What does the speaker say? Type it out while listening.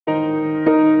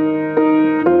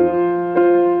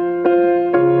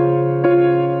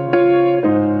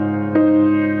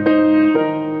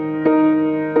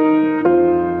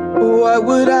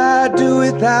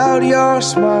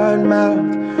smart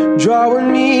mouth,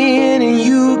 drawing me in and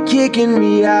you kicking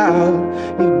me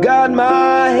out. You got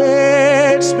my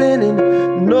head spinning,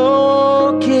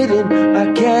 no kidding,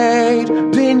 I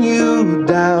can't pin you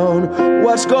down.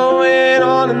 What's going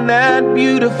on in that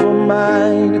beautiful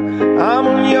mind? I'm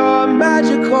on your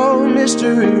magical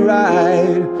mystery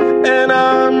ride, and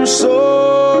I'm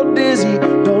so dizzy,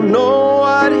 don't know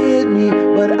what hit me,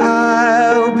 but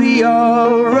I'll be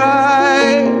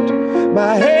alright.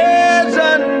 My head's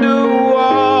underwater,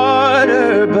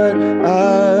 but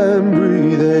I'm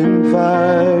breathing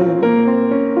fine.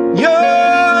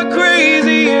 You're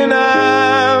crazy and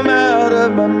I'm out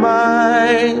of my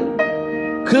mind,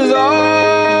 'cause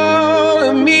all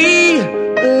of me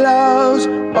loves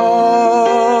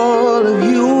all of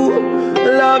you.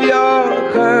 Love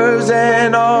your curves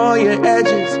and all your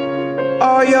edges,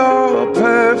 all your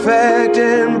perfect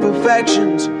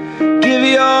imperfections. Give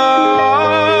your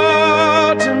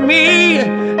all to me,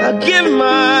 I'll give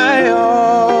my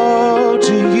all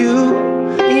to you.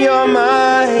 You're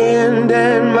my end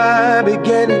and my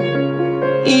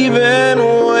beginning. Even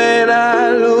when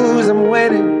I lose, I'm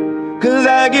winning, 'cause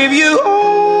I give you all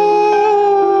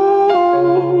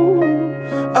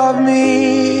of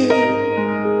me,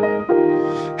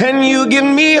 and you give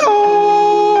me all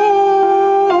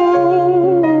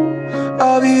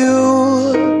of you.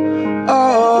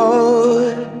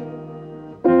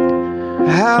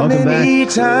 How many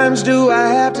times do I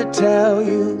have to tell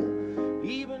you?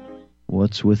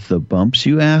 What's with the bumps,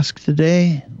 you ask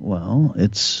today? Well,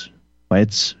 it's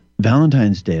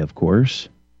Valentine's Day, of course.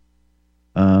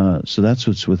 So that's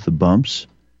what's with the bumps.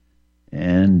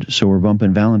 And so we're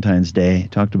bumping Valentine's Day.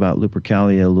 Talked about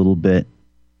Lupercalia a little bit.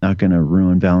 Not going to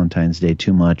ruin Valentine's Day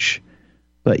too much.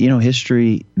 But, you know,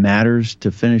 history matters.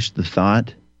 To finish the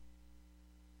thought,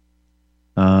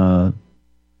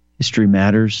 history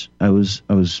matters. I was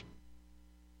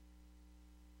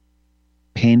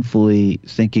painfully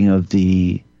thinking of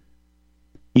the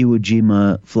Iwo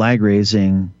Jima flag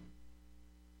raising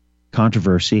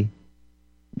controversy.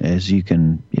 As you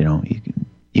can Iwo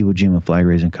Jima flag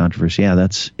raising controversy. Yeah,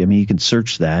 you can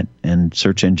search that, and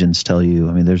search engines tell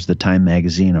you. There's the Time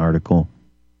magazine article.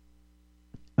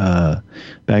 Back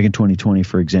in 2020,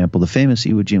 for example, the famous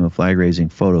Iwo Jima flag raising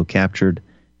photo captured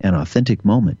an authentic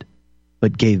moment,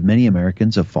 but gave many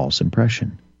Americans a false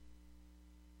impression.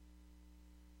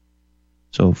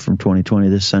 So from 2020,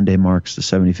 this Sunday marks the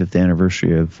 75th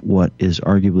anniversary of what is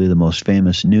arguably the most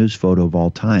famous news photo of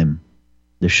all time,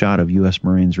 the shot of U.S.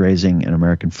 Marines raising an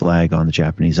American flag on the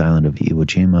Japanese island of Iwo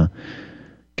Jima,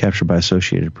 captured by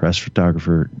Associated Press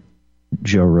photographer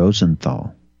Joe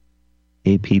Rosenthal,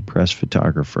 AP press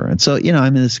photographer. And so,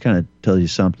 this kind of tells you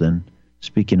something.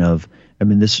 Speaking of,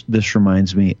 this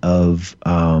reminds me of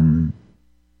John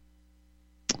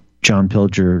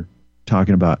Pilger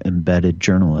talking about embedded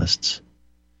journalists.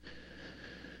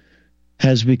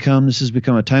 This has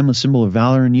become a timeless symbol of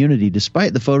valor and unity.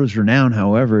 Despite the photo's renown,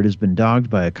 however, it has been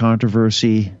dogged by a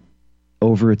controversy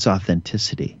over its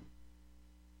authenticity.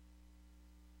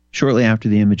 Shortly after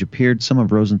the image appeared, some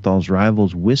of Rosenthal's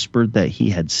rivals whispered that he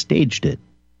had staged it.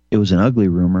 It was an ugly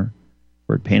rumor,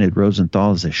 for it painted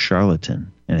Rosenthal as a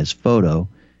charlatan, and his photo,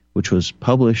 which was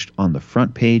published on the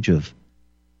front page of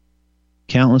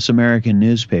countless American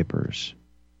newspapers,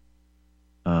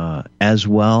 as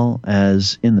well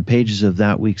as in the pages of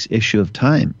that week's issue of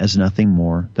Time, as nothing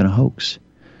more than a hoax.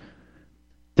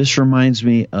 This reminds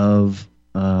me of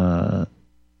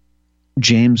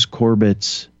James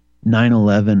Corbett's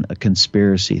 9/11, a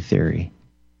conspiracy theory.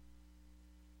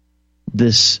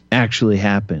 This actually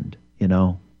happened,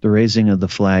 the raising of the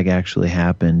flag actually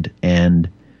happened, and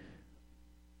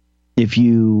if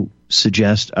you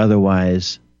suggest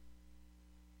otherwise,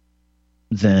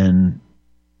 then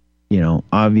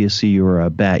obviously you're a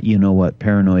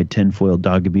paranoid tinfoil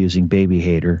dog abusing baby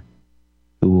hater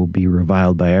who will be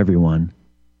reviled by everyone.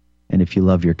 And if you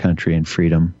love your country and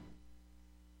freedom,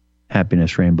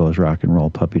 happiness, rainbows, rock and roll,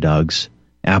 puppy dogs,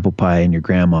 apple pie, and your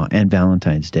grandma, and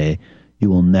Valentine's Day, you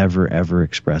will never ever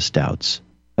express doubts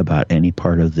about any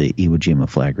part of the Iwo Jima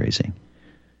flag raising.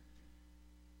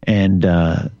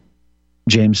 And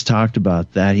James talked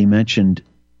about that. He mentioned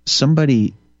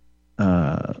somebody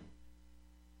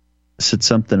said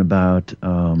something about the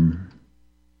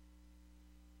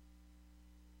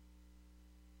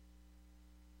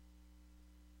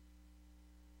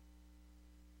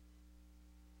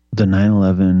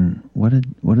 9/11. What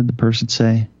did the person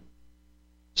say?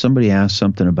 Somebody asked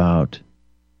something about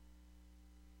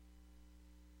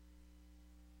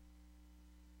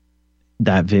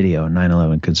that video,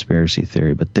 9/11 conspiracy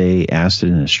theory, but they asked it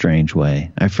in a strange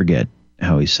way. I forget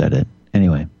how he said it.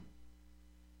 Anyway.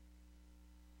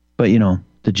 But,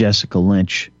 the Jessica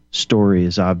Lynch story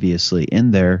is obviously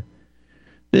in there.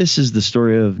 This is the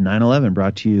story of 9/11,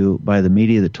 brought to you by the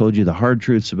media that told you the hard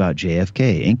truths about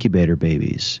JFK, incubator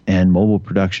babies, and mobile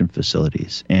production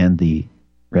facilities, and the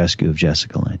rescue of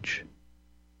Jessica Lynch.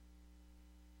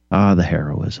 Ah, the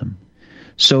heroism.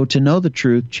 So to know the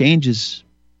truth changes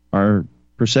our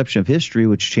perception of history,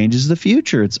 which changes the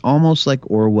future. It's almost like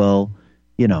Orwell,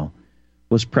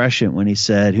 was prescient when he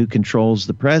said, "Who controls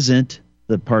the present?"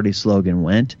 The party slogan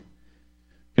went.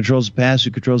 Controls the past,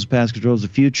 who controls the past controls the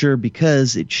future,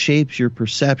 because it shapes your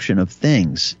perception of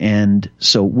things. And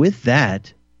so with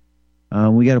that,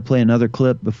 we got to play another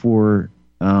clip before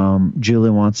Julie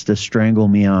wants to strangle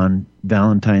me on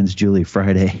Valentine's Julie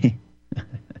Friday,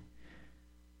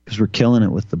 because we're killing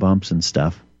it with the bumps and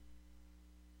stuff.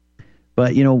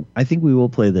 But, I think we will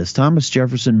play this. Thomas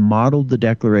Jefferson modeled the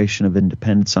Declaration of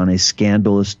Independence on a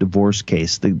scandalous divorce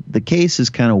case. The case is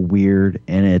kind of weird,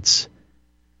 and it's,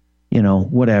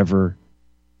 whatever.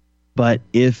 But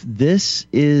if this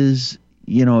is,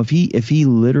 if he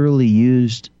literally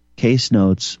used case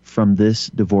notes from this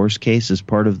divorce case as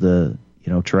part of the,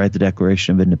 to write the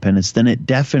Declaration of Independence, then it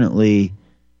definitely,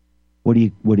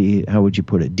 how would you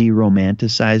put it,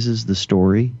 de-romanticizes the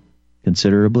story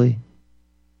considerably.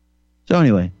 So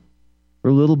anyway, for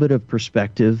a little bit of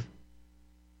perspective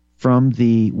from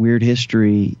the Weird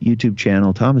History YouTube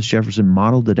channel, Thomas Jefferson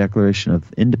modeled the Declaration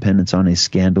of Independence on a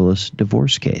scandalous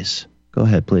divorce case. Go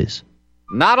ahead, please.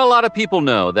 Not a lot of people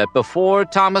know that before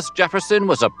Thomas Jefferson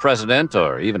was a president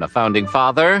or even a founding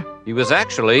father, he was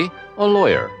actually a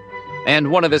lawyer.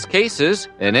 And one of his cases,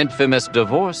 an infamous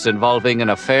divorce involving an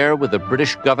affair with a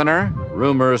British governor,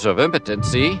 rumors of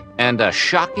impotency, and a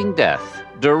shocking death,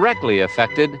 directly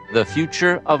affected the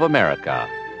future of America.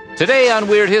 Today on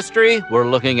Weird History, we're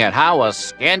looking at how a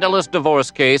scandalous divorce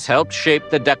case helped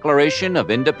shape the Declaration of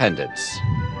Independence.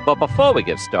 But before we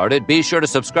get started, be sure to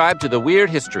subscribe to the Weird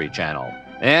History channel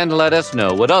and let us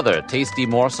know what other tasty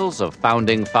morsels of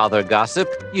founding father gossip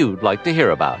you'd like to hear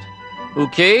about.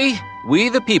 Okay, we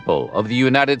the people of the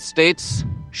United States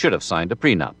should have signed a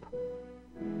prenup.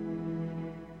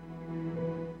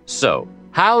 So,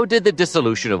 how did the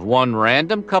dissolution of one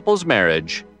random couple's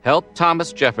marriage help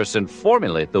Thomas Jefferson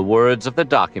formulate the words of the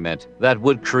document that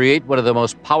would create one of the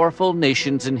most powerful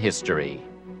nations in history?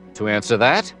 To answer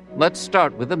that, let's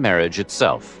start with the marriage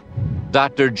itself.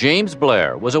 Dr. James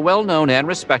Blair was a well-known and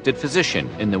respected physician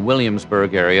in the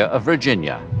Williamsburg area of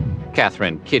Virginia.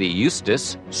 Catherine Kitty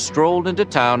Eustace strolled into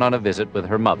town on a visit with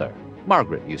her mother,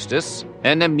 Margaret Eustace,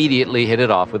 and immediately hit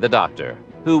it off with the doctor,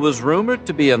 who was rumored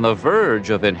to be on the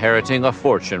verge of inheriting a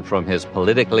fortune from his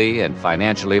politically and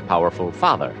financially powerful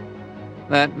father.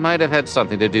 That might have had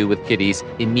something to do with Kitty's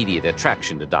immediate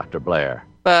attraction to Dr. Blair.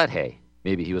 But hey,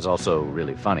 maybe he was also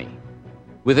really funny.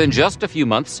 Within just a few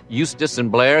months, Eustace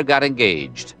and Blair got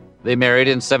engaged. They married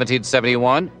in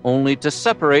 1771, only to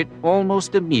separate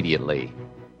almost immediately.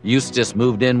 Eustace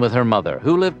moved in with her mother,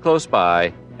 who lived close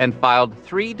by, and filed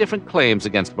 3 different claims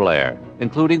against Blair,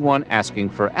 including one asking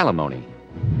for alimony.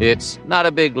 It's not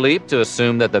a big leap to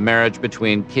assume that the marriage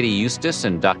between Kitty Eustace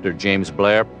and Dr. James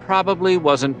Blair probably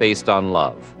wasn't based on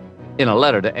love. In a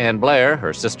letter to Anne Blair,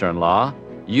 her sister-in-law,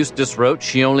 Eustace wrote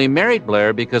she only married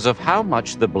Blair because of how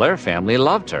much the Blair family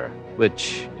loved her,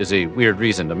 which is a weird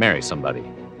reason to marry somebody.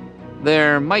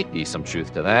 There might be some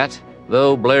truth to that,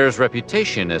 though Blair's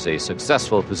reputation as a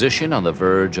successful physician on the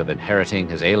verge of inheriting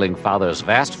his ailing father's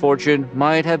vast fortune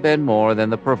might have been more than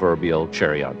the proverbial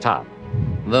cherry on top.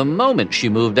 The moment she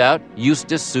moved out,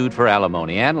 Eustace sued for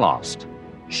alimony and lost.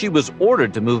 She was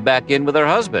ordered to move back in with her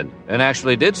husband, and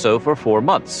actually did so for 4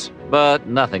 months, but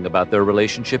nothing about their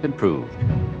relationship improved.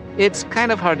 It's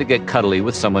kind of hard to get cuddly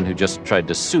with someone who just tried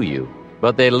to sue you,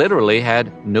 but they literally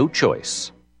had no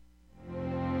choice.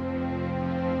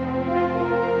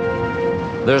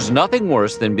 There's nothing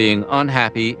worse than being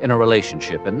unhappy in a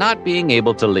relationship and not being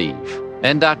able to leave.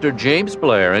 And Dr. James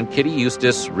Blair and Kitty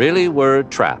Eustace really were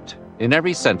trapped, in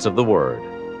every sense of the word.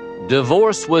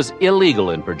 Divorce was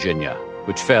illegal in Virginia,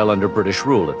 which fell under British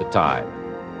rule at the time.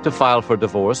 To file for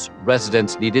divorce,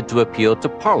 residents needed to appeal to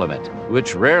Parliament,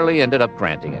 which rarely ended up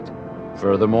granting it.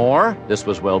 Furthermore, this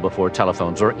was well before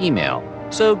telephones or email,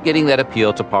 so getting that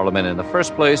appeal to Parliament in the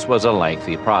first place was a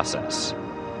lengthy process.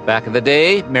 Back in the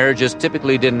day, marriages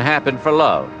typically didn't happen for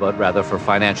love, but rather for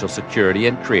financial security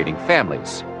and creating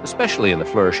families, especially in the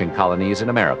flourishing colonies in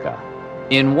America.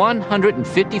 In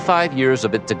 155 years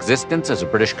of its existence as a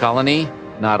British colony,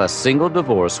 not a single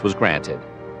divorce was granted.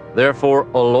 Therefore,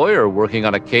 a lawyer working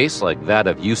on a case like that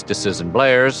of Eustace's and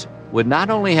Blair's would not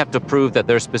only have to prove that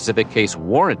their specific case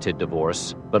warranted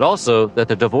divorce, but also that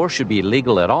the divorce should be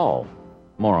legal at all.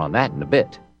 More on that in a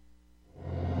bit.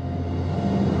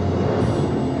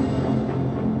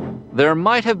 there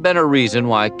might have been a reason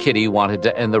why Kitty wanted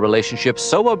to end the relationship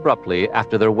so abruptly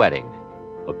after their wedding.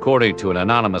 According to an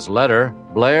anonymous letter,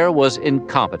 Blair was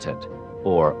incompetent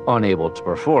or unable to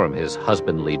perform his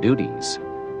husbandly duties.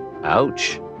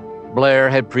 Ouch. Blair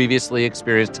had previously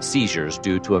experienced seizures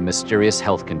due to a mysterious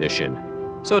health condition,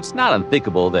 so it's not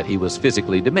unthinkable that he was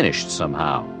physically diminished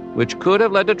somehow, which could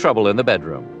have led to trouble in the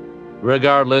bedroom.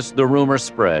 Regardless, the rumor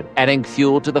spread, adding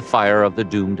fuel to the fire of the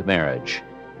doomed marriage.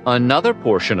 Another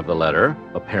portion of the letter,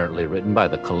 apparently written by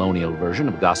the colonial version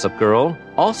of Gossip Girl,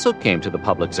 also came to the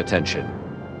public's attention.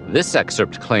 This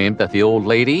excerpt claimed that the old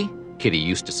lady, Kitty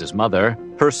Eustace's mother,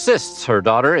 persists her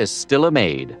daughter is still a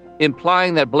maid,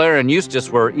 implying that Blair and Eustace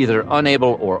were either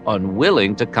unable or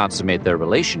unwilling to consummate their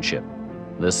relationship.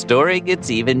 The story gets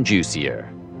even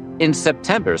juicier. In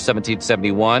September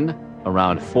 1771,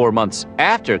 around 4 months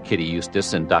after Kitty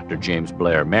Eustace and Dr. James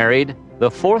Blair married, the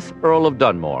 4th Earl of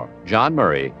Dunmore, John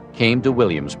Murray, came to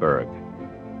Williamsburg.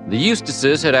 The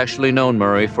Eustaces had actually known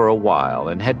Murray for a while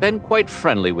and had been quite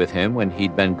friendly with him when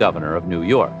he'd been governor of New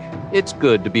York. It's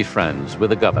good to be friends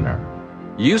with a governor.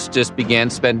 Eustace began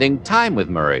spending time with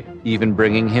Murray, even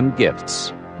bringing him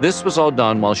gifts. This was all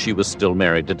done while she was still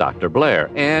married to Dr. Blair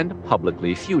and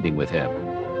publicly feuding with him.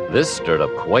 This stirred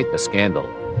up quite the scandal.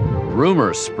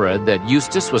 Rumors spread that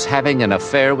Eustace was having an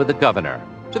affair with the governor,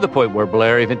 to the point where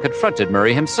Blair even confronted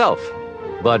Murray himself.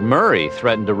 But Murray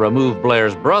threatened to remove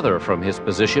Blair's brother from his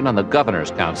position on the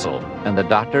governor's council, and the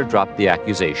doctor dropped the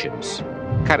accusations.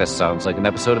 Kinda sounds like an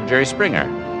episode of Jerry Springer.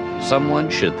 Someone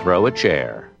should throw a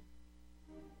chair.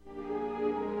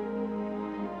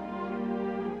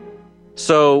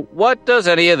 So, what does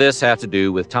any of this have to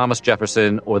do with Thomas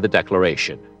Jefferson or the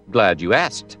Declaration? Glad you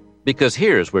asked, because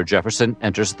here's where Jefferson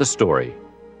enters the story.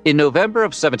 In November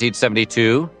of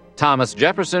 1772, Thomas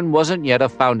Jefferson wasn't yet a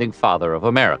founding father of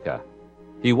America.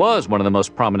 He was one of the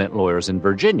most prominent lawyers in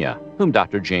Virginia, whom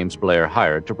Dr. James Blair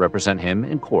hired to represent him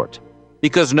in court.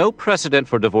 Because no precedent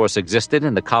for divorce existed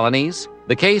in the colonies,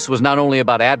 the case was not only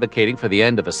about advocating for the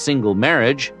end of a single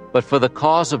marriage, but for the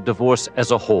cause of divorce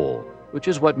as a whole, which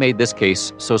is what made this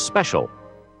case so special.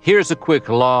 Here's a quick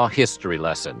law history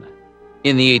lesson.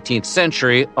 In the 18th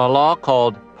century, a law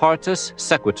called Partus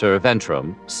Sequitur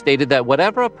Ventrum stated that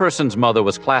whatever a person's mother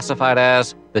was classified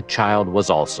as, the child was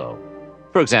also.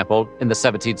 For example, in the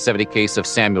 1770 case of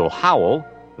Samuel Howell,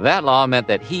 that law meant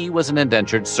that he was an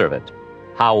indentured servant.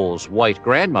 Howell's white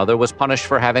grandmother was punished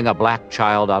for having a black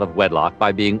child out of wedlock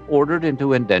by being ordered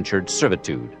into indentured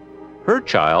servitude. Her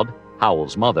child,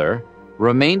 Howell's mother,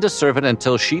 remained a servant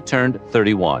until she turned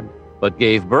 31, but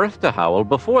gave birth to Howell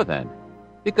before then.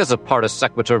 Because of Partus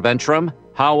Sequitur Ventrum,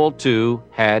 Howell, too,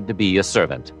 had to be a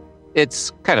servant.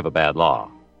 It's kind of a bad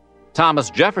law. Thomas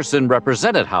Jefferson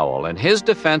represented Howell, and his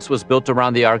defense was built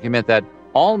around the argument that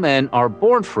all men are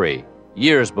born free,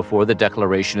 years before the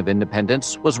Declaration of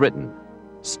Independence was written.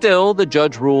 Still, the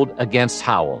judge ruled against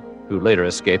Howell, who later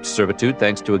escaped servitude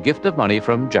thanks to a gift of money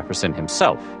from Jefferson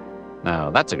himself. Now,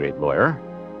 that's a great lawyer.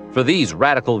 For these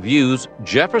radical views,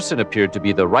 Jefferson appeared to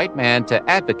be the right man to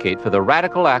advocate for the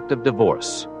radical act of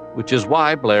divorce, which is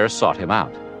why Blair sought him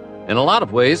out. In a lot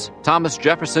of ways, Thomas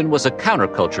Jefferson was a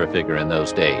counterculture figure in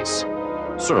those days.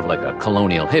 Sort of like a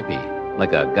colonial hippie,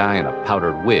 like a guy in a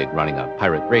powdered wig running a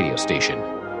pirate radio station.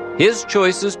 His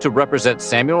choices to represent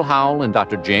Samuel Howell and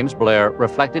Dr. James Blair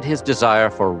reflected his desire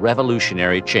for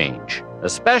revolutionary change,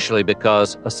 especially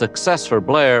because a success for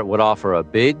Blair would offer a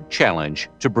big challenge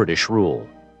to British rule.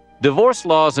 Divorce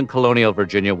laws in colonial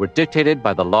Virginia were dictated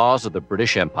by the laws of the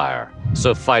British Empire,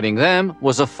 so fighting them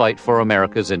was a fight for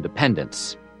America's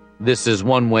independence. This is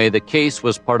one way the case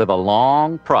was part of a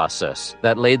long process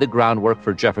that laid the groundwork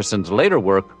for Jefferson's later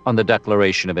work on the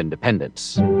Declaration of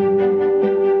Independence.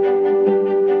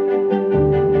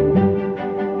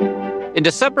 In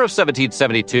December of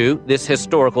 1772, this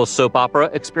historical soap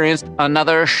opera experienced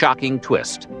another shocking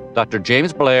twist. Dr.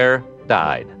 James Blair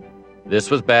died. This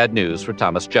was bad news for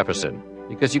Thomas Jefferson,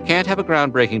 because you can't have a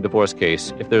groundbreaking divorce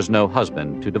case if there's no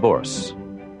husband to divorce.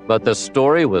 But the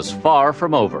story was far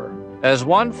from over. As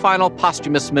one final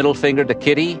posthumous middle finger to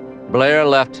Kitty, Blair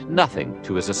left nothing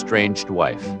to his estranged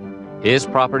wife. His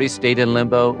property stayed in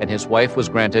limbo, and his wife was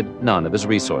granted none of his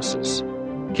resources.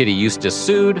 Kitty Eustace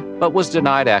sued, but was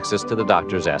denied access to the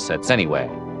doctor's assets anyway.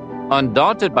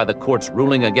 Undaunted by the court's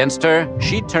ruling against her,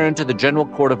 she turned to the General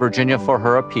Court of Virginia for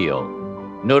her appeal.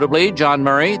 Notably, John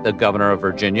Murray, the governor of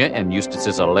Virginia and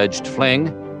Eustace's alleged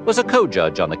fling, was a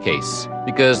co-judge on the case,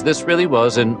 because this really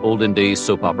was an olden days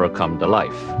soap opera come to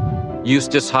life.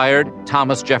 Eustace hired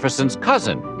Thomas Jefferson's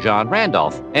cousin, John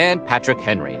Randolph, and Patrick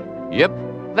Henry. Yep,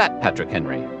 that Patrick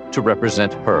Henry, to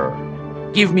represent her.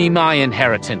 Give me my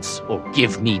inheritance, or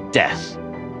give me death.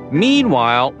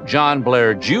 Meanwhile, John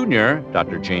Blair Jr.,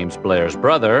 Dr. James Blair's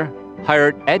brother,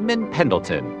 hired Edmund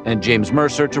Pendleton and James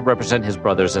Mercer to represent his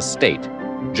brother's estate.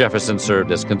 Jefferson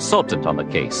served as consultant on the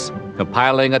case,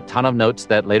 compiling a ton of notes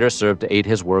that later served to aid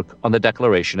his work on the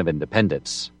Declaration of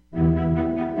Independence.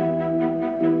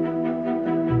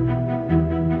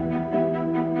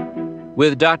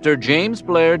 With Dr. James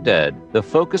Blair dead, the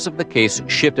focus of the case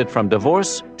shifted from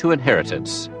divorce to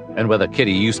inheritance, and whether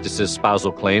Kitty Eustace's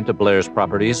spousal claim to Blair's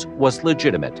properties was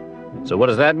legitimate. So what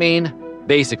does that mean?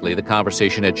 Basically, the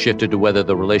conversation had shifted to whether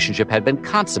the relationship had been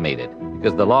consummated,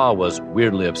 because the law was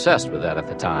weirdly obsessed with that at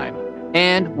the time,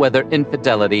 and whether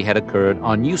infidelity had occurred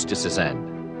on Eustace's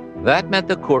end. That meant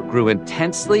the court grew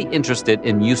intensely interested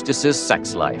in Eustace's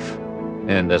sex life.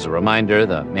 And as a reminder,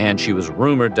 the man she was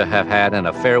rumored to have had an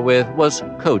affair with was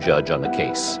co-judge on the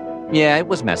case. Yeah, it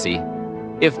was messy.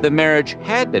 If the marriage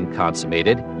had been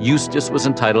consummated, Eustace was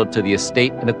entitled to the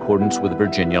estate in accordance with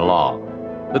Virginia law.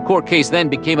 The court case then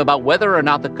became about whether or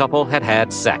not the couple had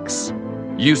had sex.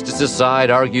 Eustace's side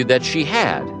argued that she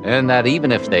had, and that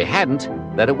even if they hadn't,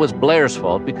 that it was Blair's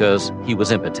fault because he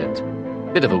was impotent.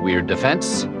 Bit of a weird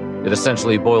defense. It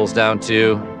essentially boils down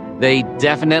to, they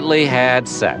definitely had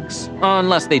sex,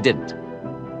 unless they didn't.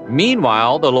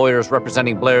 Meanwhile, the lawyers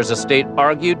representing Blair's estate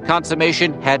argued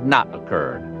consummation had not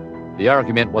occurred. The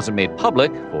argument wasn't made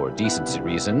public for decency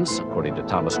reasons, according to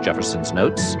Thomas Jefferson's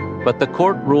notes, but the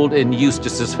court ruled in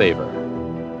Eustace's favor.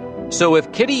 So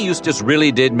if Kitty Eustace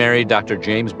really did marry Dr.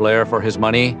 James Blair for his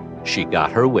money, she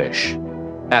got her wish.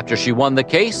 After she won the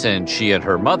case and she and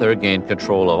her mother gained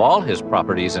control of all his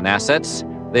properties and assets,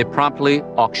 they promptly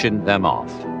auctioned them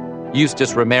off.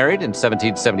 Eustace remarried in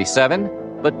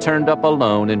 1777, but turned up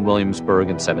alone in Williamsburg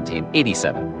in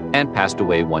 1787 and passed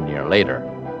away 1 year later.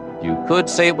 You could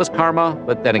say it was karma,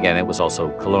 but then again, it was also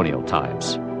colonial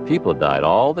times. People died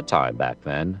all the time back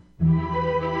then.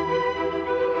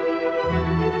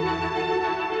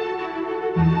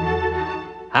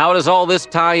 How does all this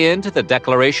tie into the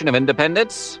Declaration of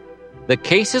Independence? The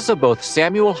cases of both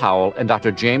Samuel Howell and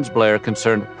Dr. James Blair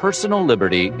concerned personal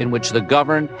liberty in which the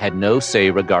governed had no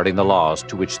say regarding the laws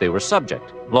to which they were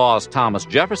subject, laws Thomas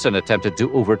Jefferson attempted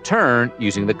to overturn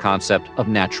using the concept of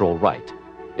natural right.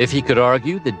 If he could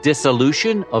argue the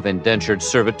dissolution of indentured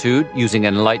servitude using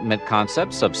Enlightenment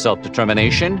concepts of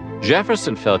self-determination,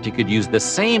 Jefferson felt he could use the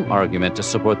same argument to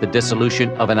support the dissolution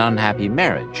of an unhappy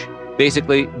marriage.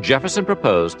 Basically, Jefferson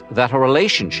proposed that a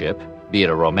relationship, be it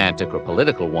a romantic or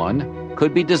political one,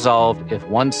 could be dissolved if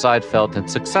one side felt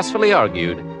and successfully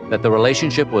argued that the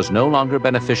relationship was no longer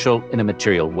beneficial in a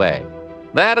material way.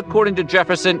 That, according to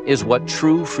Jefferson, is what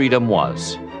true freedom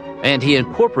was. And he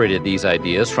incorporated these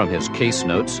ideas from his case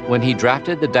notes when he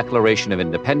drafted the Declaration of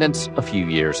Independence a few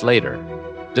years later.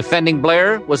 Defending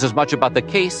Blair was as much about the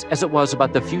case as it was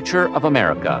about the future of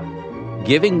America.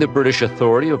 Giving the British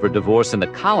authority over divorce in the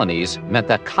colonies meant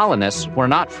that colonists were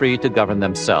not free to govern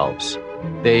themselves.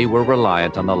 They were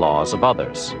reliant on the laws of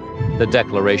others. The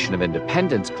Declaration of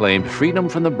Independence claimed freedom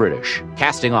from the British,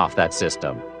 casting off that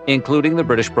system, including the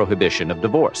British prohibition of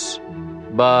divorce.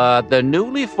 But the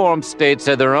newly formed states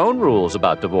had their own rules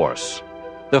about divorce.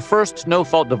 The first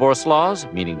no-fault divorce laws,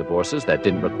 meaning divorces that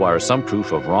didn't require some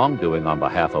proof of wrongdoing on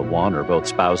behalf of one or both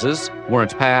spouses,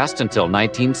 weren't passed until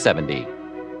 1970.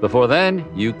 Before then,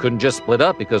 you couldn't just split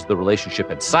up because the relationship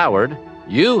had soured.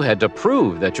 You had to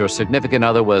prove that your significant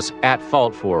other was at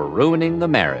fault for ruining the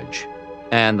marriage.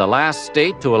 And the last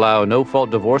state to allow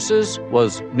no-fault divorces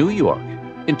was New York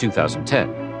in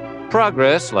 2010.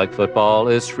 Progress, like football,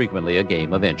 is frequently a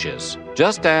game of inches.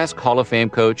 Just ask Hall of Fame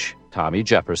coach Tommy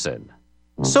Jefferson.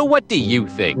 So what do you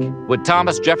think? Would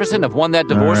Thomas Jefferson have won that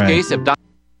divorce case if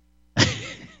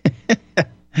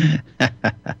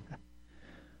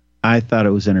I thought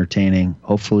it was entertaining.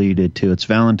 Hopefully you did too. It's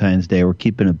Valentine's Day. We're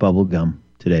keeping it bubblegum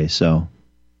today. So,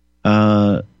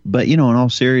 but in all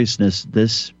seriousness,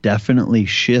 this definitely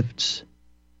shifts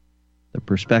the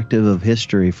perspective of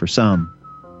history for some.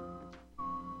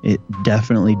 It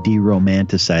definitely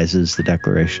de-romanticizes the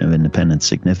Declaration of Independence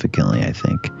significantly, I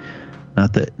think.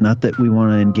 Not that we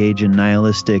want to engage in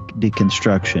nihilistic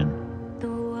deconstruction,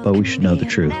 but we should know the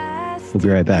truth. We'll be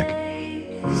right back.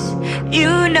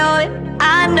 You know it,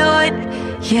 I know it,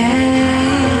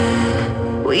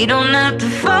 yeah. We don't have to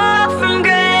fall from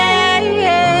grace.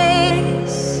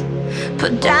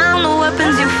 Put down the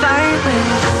weapons you fight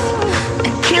with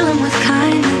and kill them with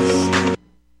kindness.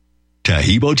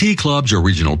 Tahibo Tea Club's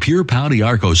original Pure Pau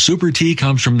d'Arco Super Tea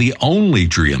comes from the only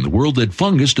tree in the world that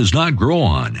fungus does not grow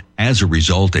on. As a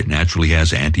result, it naturally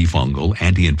has antifungal,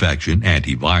 anti-infection,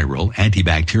 antiviral,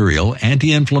 antibacterial,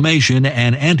 anti-inflammation,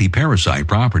 and anti-parasite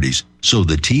properties. So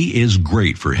the tea is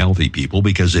great for healthy people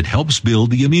because it helps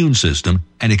build the immune system,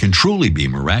 and it can truly be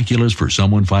miraculous for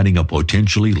someone fighting a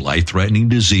potentially life-threatening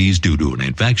disease due to an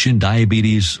infection,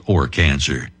 diabetes, or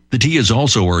cancer. The tea is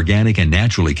also organic and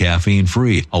naturally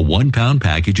caffeine-free. A 1-pound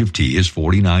package of tea is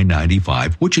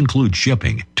 $49.95, which includes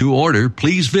shipping. To order,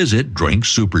 please visit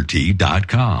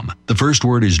drinksupertea.com. The first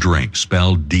word is drink,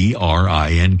 spelled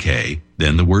D-R-I-N-K,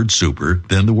 then the word super,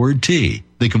 then the word tea.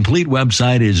 The complete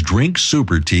website is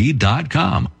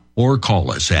drinksupertea.com. Or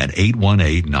call us at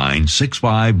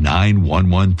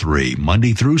 818-965-9113,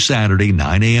 Monday through Saturday,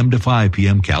 9 a.m. to 5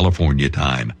 p.m. California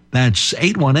time. That's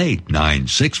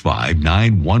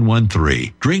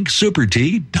 818-965-9113,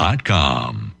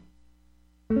 drinksupertea.com.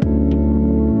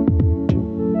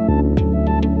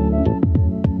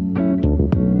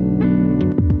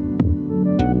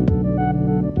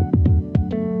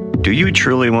 Do you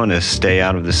truly want to stay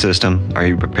out of the system? Are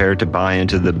you prepared to buy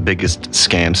into the biggest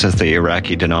scam since the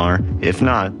Iraqi dinar? If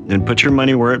not, then put your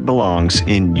money where it belongs,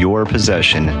 in your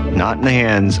possession, not in the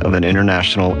hands of an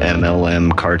international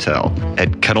MLM cartel.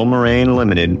 At Kettle Moraine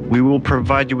Limited, we will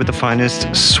provide you with the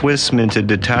finest Swiss minted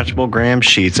detachable gram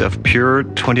sheets of pure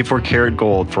 24-karat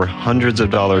gold for hundreds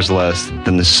of dollars less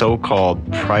than the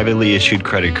so-called privately issued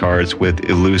credit cards with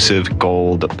elusive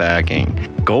gold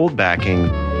backing. Gold backing?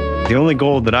 The only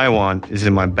gold that I want is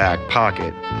in my back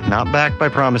pocket, not backed by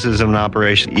promises of an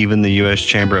operation even the U.S.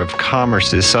 Chamber of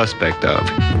Commerce is suspect of,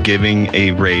 giving a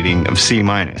rating of C-.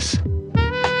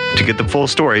 To get the full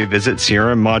story, visit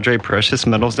Sierra Madre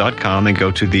PreciousMetals.com and go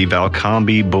to the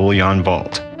Valcambi Bullion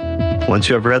Vault. Once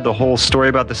you have read the whole story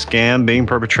about the scam being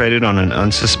perpetrated on an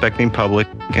unsuspecting public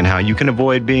and how you can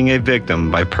avoid being a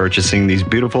victim by purchasing these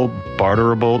beautiful,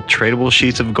 barterable, tradable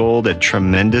sheets of gold at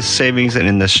tremendous savings and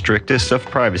in the strictest of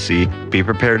privacy, be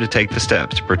prepared to take the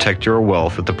steps to protect your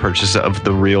wealth with the purchase of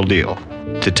the real deal.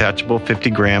 Detachable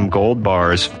 50-gram gold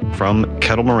bars from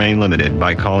Kettle Moraine Limited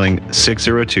by calling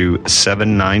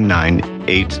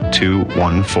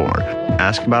 602-799-8214.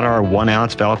 Ask about our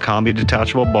 1-ounce Valcambi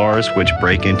detachable bars, which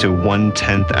break into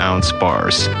 1/10-ounce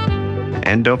bars.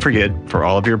 And don't forget, for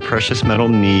all of your precious metal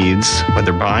needs,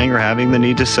 whether buying or having the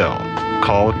need to sell,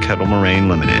 call Kettle Moraine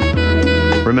Limited.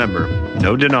 Remember,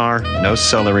 no dinar, no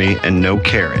celery, and no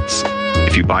carrots.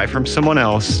 If you buy from someone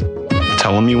else,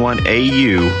 tell them you want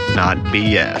AU, not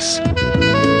BS.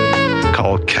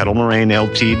 Call Kettle Moraine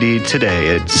Ltd.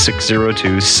 today at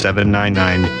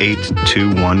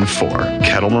 602-799-8214.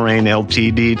 Kettle Moraine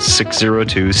Ltd.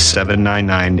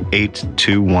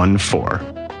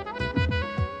 602-799-8214.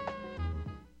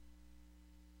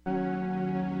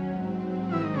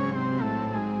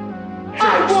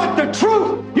 I want the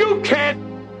truth! You can't!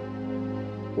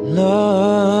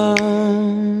 Love,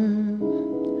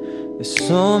 there's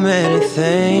so many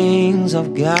things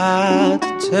I've got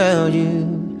to tell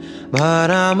you, but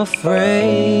I'm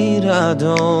afraid I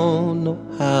don't know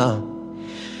how.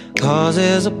 'Cause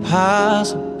there's a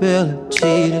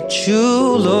possibility that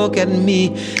you look at me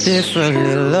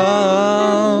differently,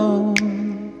 love.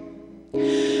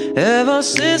 Ever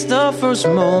since the first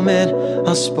moment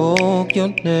I spoke your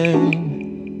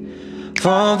name,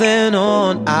 from then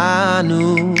on I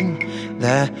knew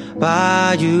that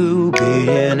by you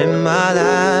being in my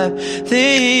life,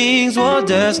 things were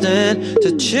destined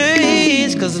to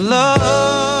change. 'Cause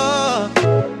love,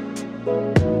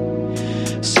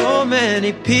 so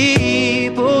many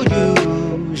people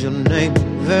use your name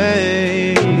in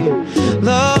vain.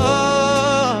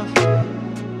 Love,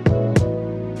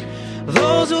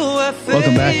 those who have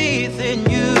faith in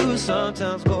you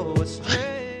sometimes go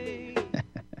astray.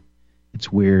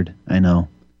 It's weird, I know.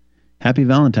 Happy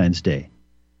Valentine's Day.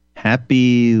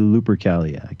 Happy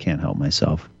Lupercalia. I can't help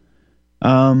myself.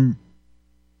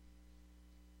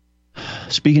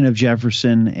 Speaking of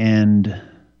Jefferson and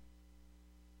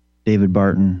David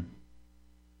Barton,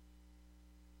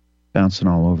 bouncing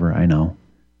all over, I know.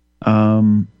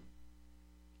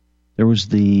 There was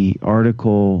the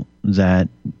article that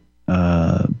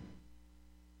Martin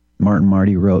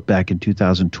Marty wrote back in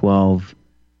 2012.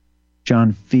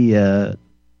 John Fia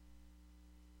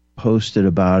posted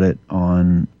about it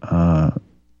on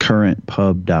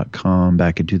currentpub.com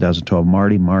back in 2012.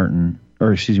 Martin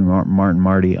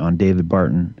Marty on David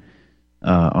Barton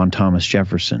on Thomas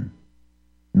Jefferson,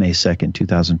 May 2nd,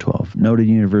 2012. Noted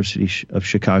University of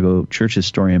Chicago church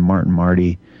historian Martin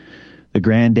Marty, the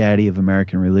granddaddy of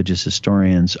American religious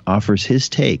historians, offers his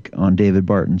take on David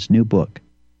Barton's new book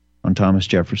on Thomas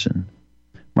Jefferson,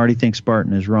 Marty thinks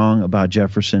Barton is wrong about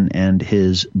Jefferson and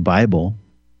his Bible,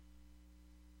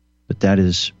 but that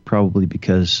is probably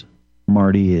because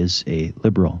Marty is a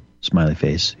liberal. Smiley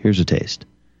face. Here's a taste.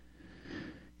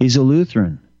 He's a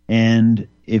Lutheran, and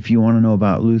if you want to know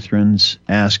about Lutherans,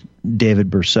 ask David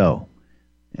Berceau.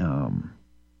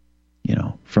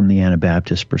 From the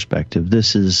Anabaptist perspective,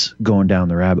 this is going down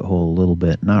the rabbit hole a little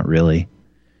bit. Not really.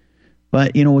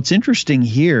 But, what's interesting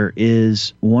here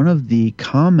is one of the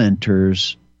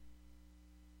commenters,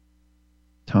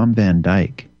 Tom Van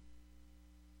Dyke,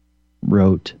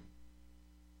 wrote,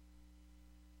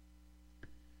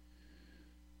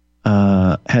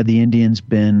 had the Indians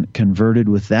been converted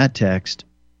with that text,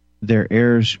 their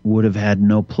heirs would have had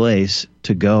no place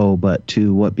to go but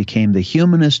to what became the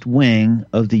humanist wing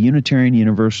of the Unitarian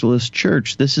Universalist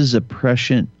Church. This is a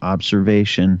prescient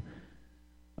observation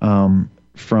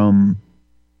from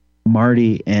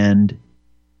Marty, and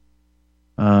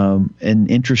an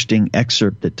interesting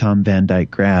excerpt that Tom Van Dyke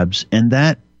grabs. And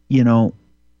that,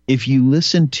 if you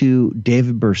listen to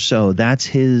David Berceau, that's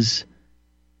his,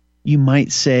 you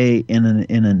might say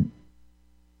in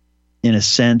a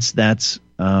sense, that's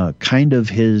kind of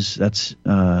his, that's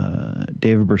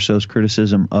David Berceau's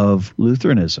criticism of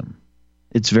Lutheranism.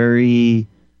 It's very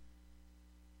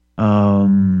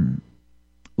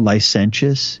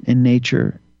licentious in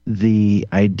nature. The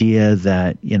idea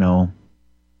that,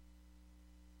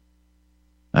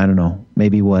 I don't know,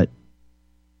 maybe what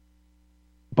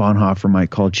Bonhoeffer might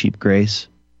call cheap grace.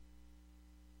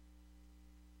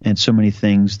 And so many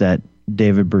things that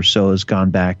David Berceau has gone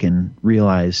back and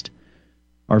realized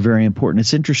are very important.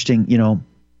 It's interesting,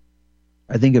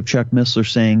 I think of Chuck Missler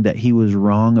saying that he was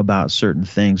wrong about certain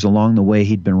things. Along the way,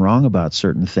 he'd been wrong about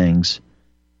certain things,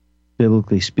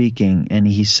 biblically speaking. And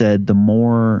he said, the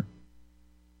more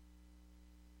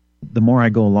I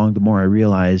go along, the more I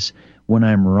realize when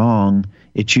I'm wrong,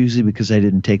 it's usually because I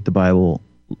didn't take the Bible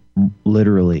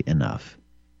literally enough.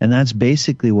 And that's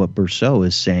basically what Berceau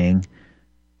is saying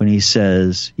when he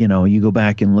says, you go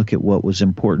back and look at what was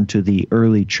important to the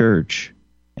early church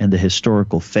and the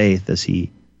historical faith, as he,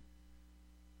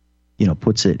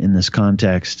 puts it in this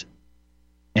context,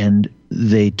 and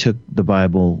they took the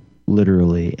Bible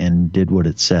literally and did what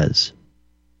it says.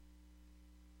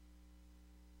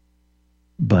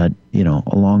 But,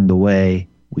 along the way,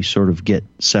 we sort of get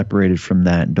separated from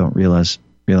that and don't realize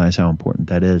how important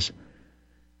that is.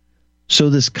 So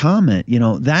this comment,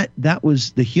 that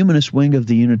was the humanist wing of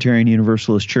the Unitarian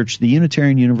Universalist Church. The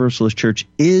Unitarian Universalist Church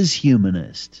is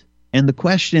humanist. And the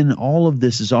question in all of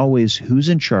this is always, who's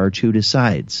in charge, who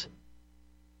decides?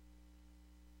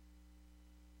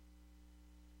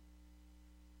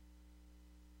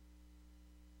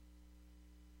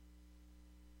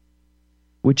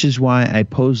 Which is why I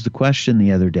posed the question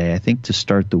the other day, I think to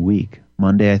start the week.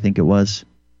 Monday, I think it was.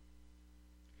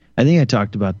 I think I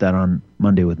talked about that on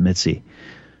Monday with Mitzi.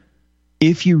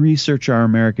 If you research our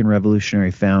American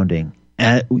Revolutionary founding,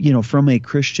 from a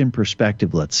Christian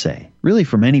perspective, let's say, really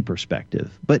from any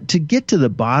perspective, but to get to the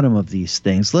bottom of these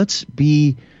things, let's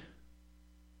be,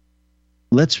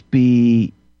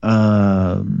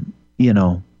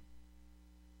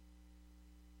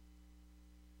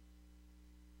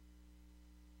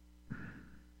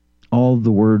 all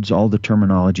the words, all the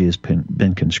terminology has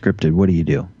been conscripted. What do you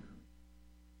do?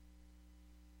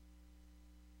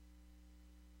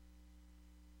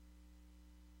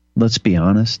 Let's be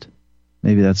honest.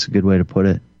 Maybe that's a good way to put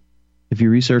it. If you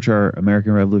research our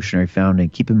American Revolutionary founding,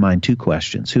 keep in mind two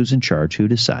questions. Who's in charge? Who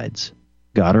decides?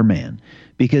 God or man?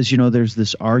 Because, there's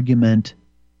this argument,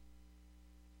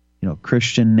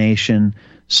 Christian nation.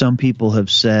 Some people have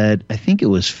said, I think it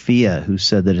was Fia who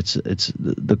said that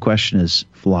the question is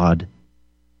flawed.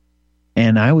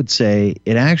 And I would say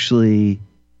it actually,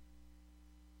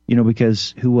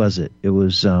 because who was it? It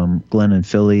was Glenn and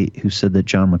Philly who said that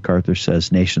John MacArthur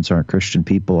says nations aren't Christian,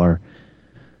 people are.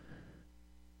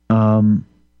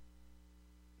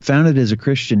 Founded as a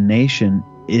Christian nation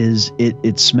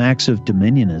it smacks of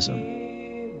dominionism,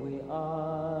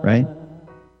 right?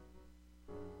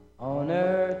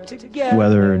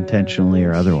 Whether intentionally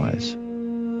or otherwise.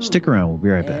 Stick around, we'll be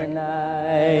right back.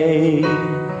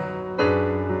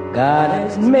 God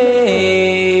has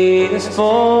made us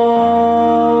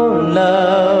for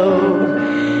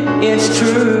love. It's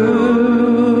true.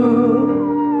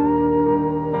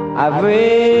 I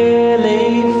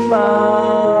really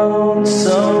found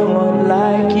someone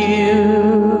like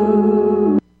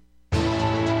you.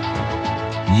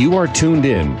 You are tuned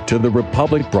in to the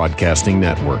Republic Broadcasting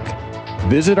Network.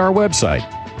 Visit our website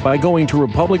by going to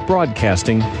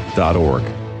republicbroadcasting.org.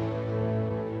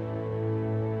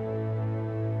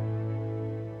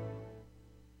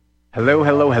 Hello,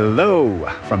 hello, hello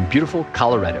from beautiful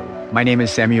Colorado. My name is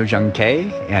Samuel Jung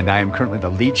Kei, and I am currently the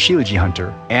lead Shilajit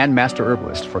hunter and master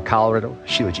herbalist for Colorado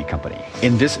Shilajit Company.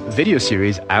 In this video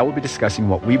series, I will be discussing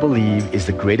what we believe is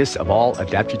the greatest of all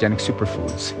adaptogenic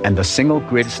superfoods and the single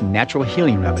greatest natural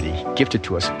healing remedy gifted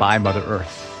to us by Mother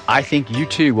Earth. I think you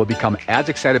too will become as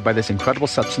excited by this incredible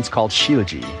substance called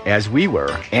Shilajit as we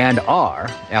were and are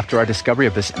after our discovery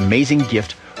of this amazing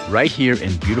gift right here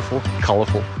in beautiful,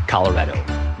 colorful Colorado.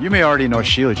 You may already know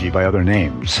Shilajit by other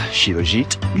names: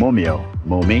 Shilajit, Momio,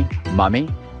 Momi,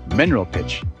 Mami, Mineral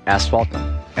Pitch,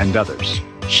 Asphaltum, and others.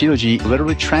 Shilajit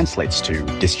literally translates to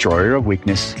destroyer of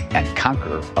weakness and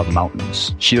conqueror of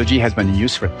mountains. Shilajit has been in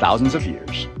use for thousands of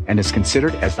years and is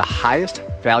considered as the highest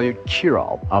valued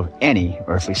cure-all of any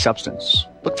earthly substance.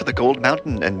 Look for the gold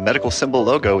mountain and medical symbol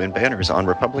logo in banners on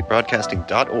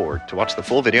republicbroadcasting.org to watch the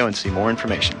full video and see more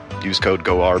information. Use code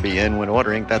GORBN when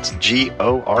ordering. That's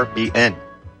GORBN.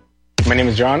 My name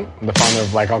is John. I'm the founder of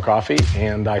Blackout Coffee,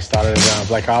 and I started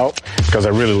Blackout because I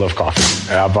really love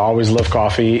coffee. I've always loved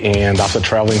coffee, and after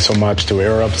traveling so much to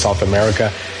Europe, South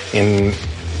America, and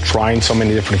trying so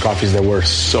many different coffees that were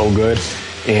so good,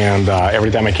 and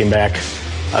every time I came back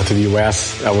to the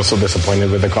U.S., I was so disappointed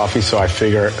with the coffee, so I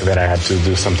figured that I had to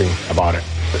do something about it.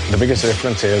 The biggest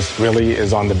difference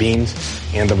is on the beans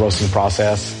and the roasting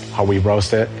process, how we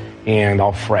roast it, and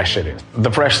how fresh it is.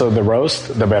 The fresher the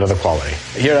roast, the better the quality.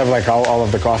 Here I have all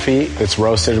of the coffee. It's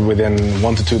roasted within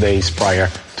 1 to 2 days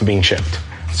prior to being shipped.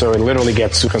 So it literally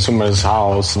gets to consumer's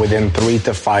house within 3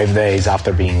 to 5 days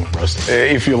after being roasted.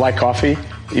 If you like coffee,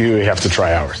 you have to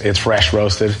try ours. It's fresh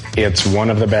roasted. It's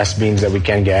one of the best beans that we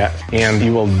can get, and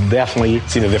you will definitely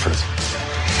see the difference.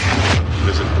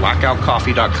 Visit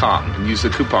blackoutcoffee.com and use the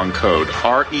coupon code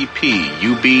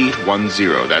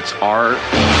REPUB10. That's REPUB10.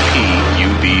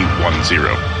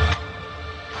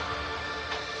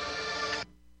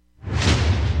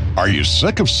 Are you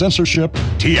sick of censorship?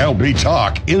 TLB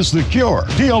Talk is the cure.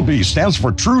 TLB stands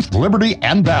for Truth, Liberty,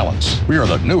 and Balance. We are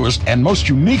the newest and most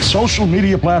unique social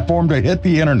media platform to hit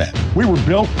the internet. We were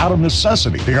built out of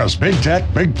necessity because Big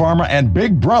Tech, Big Pharma, and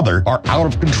Big Brother are out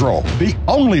of control. The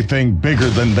only thing bigger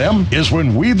than them is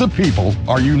when we the people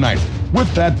are united.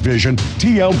 With that vision,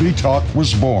 TLB Talk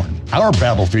was born. Our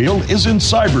battlefield is in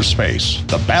cyberspace.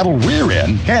 The battle we're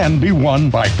in can be won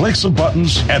by clicks of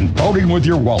buttons and voting with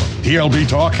your wallet. TLB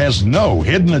Talk has no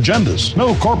hidden agendas,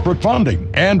 no corporate funding,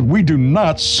 and we do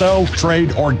not sell,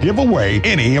 trade, or give away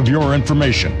any of your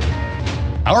information.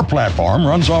 Our platform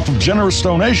runs off of generous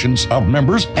donations of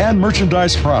members and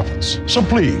merchandise profits. So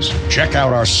please, check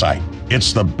out our site.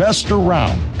 It's the best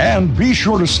around. And be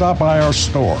sure to stop by our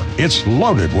store. It's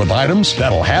loaded with items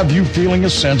that'll have you feeling a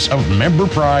sense of member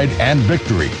pride and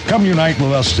victory. Come unite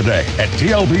with us today at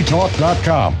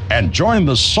tlbtalk.com and join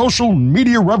the social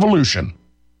media revolution.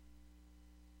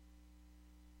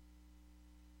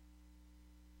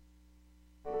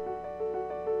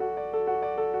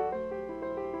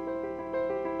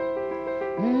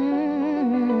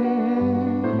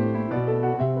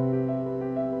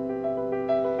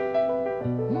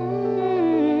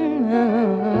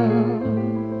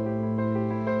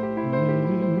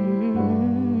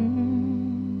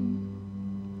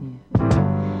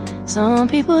 Some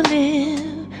people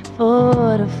live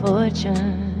for the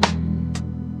fortune.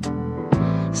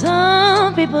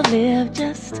 Some people live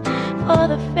just for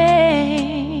the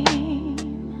fame.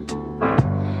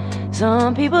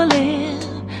 Some people live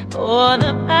for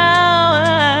the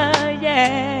power,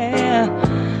 yeah.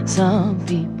 Some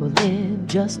people live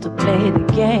just to play the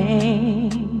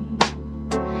game.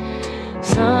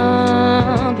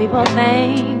 Some people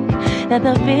think that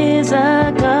the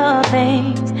physical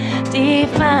things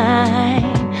define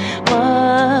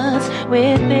what's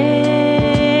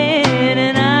within,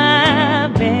 and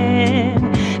I've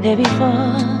been there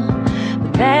before,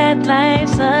 but that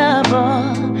life's a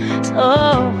bore,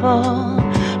 so full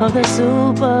of the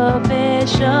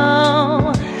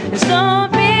superficial. And some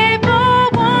people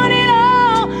want it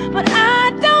all, but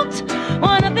I don't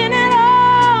want nothing at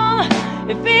all.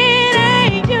 If it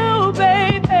ain't you,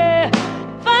 baby,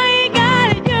 if I ain't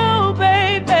got it, you,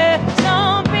 baby.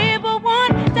 Some people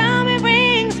want diamond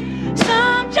rings,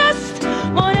 some just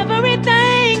want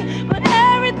everything, but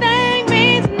everything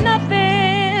means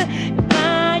nothing if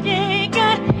I ain't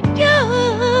got you,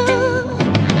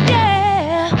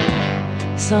 yeah.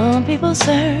 Some people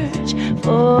search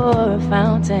for a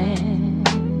fountain.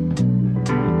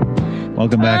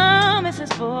 Welcome back.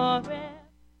 Promises for it.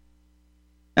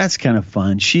 That's kind of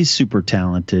fun. She's super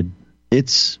talented.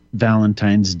 It's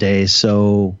Valentine's Day,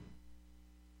 so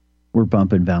we're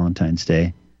bumping Valentine's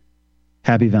Day.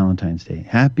 Happy Valentine's Day.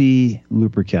 Happy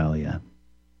Lupercalia.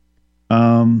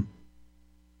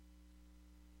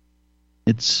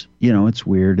 it's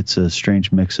weird. It's a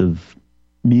strange mix of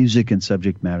music and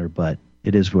subject matter, but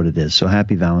it is what it is. So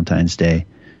happy Valentine's Day.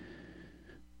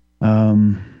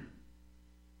 To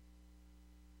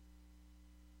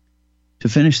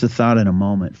finish the thought in a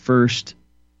moment, first,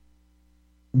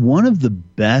 one of the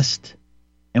best,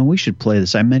 and we should play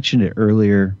this, I mentioned it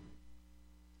earlier,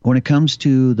 when it comes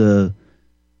to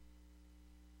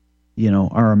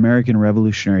our American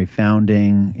Revolutionary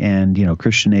founding and,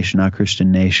 Christian nation, not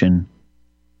Christian nation,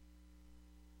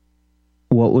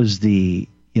 what was the,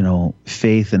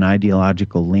 faith and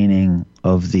ideological leaning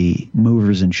of the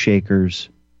movers and shakers?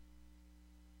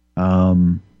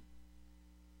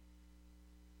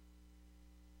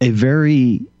 A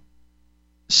very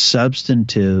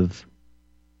substantive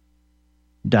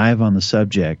dive on the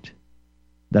subject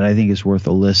that I think is worth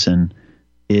a listen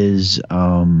is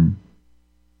oh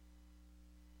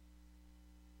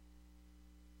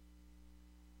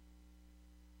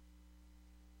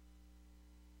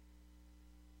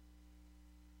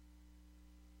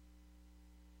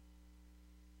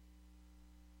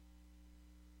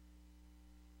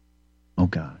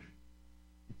gosh.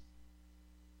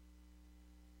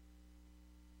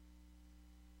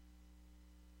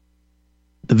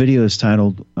 The video is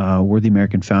titled Were the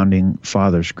American Founding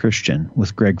Fathers Christian?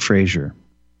 With Greg Fraser.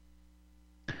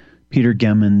 Peter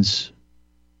Gemmen's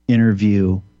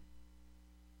interview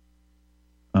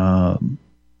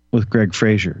with Greg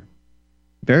Fraser.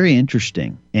 Very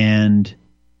interesting. And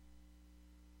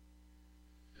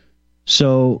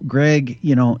so Greg,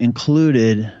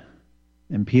 included,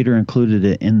 and Peter included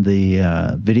it in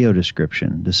the video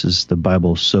description. This is the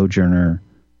Bible Sojourner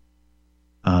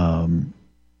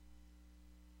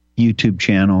YouTube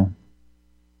channel.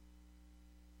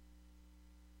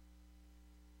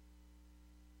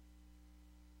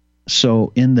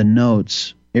 So in the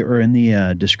notes, or in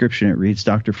the description, it reads,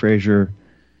 Dr. Fraser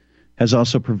has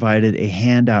also provided a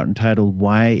handout entitled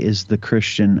Why is a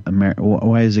Christian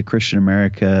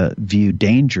America View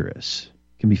Dangerous?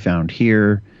 It can be found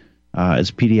here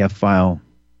as a PDF file.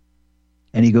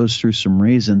 And he goes through some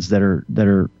reasons that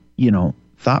are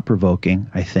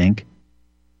thought-provoking, I think.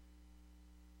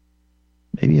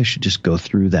 Maybe I should just go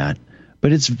through that.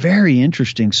 But it's very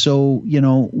interesting. So,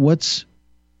 what's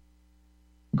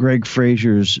Greg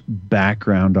Fraser's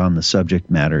background on the subject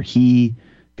matter? He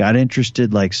got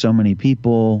interested, like so many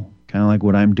people, kind of like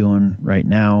what I'm doing right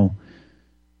now,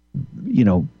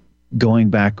 going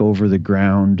back over the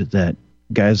ground that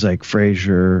guys like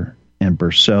Fraser and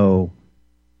Berceau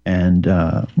and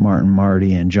Martin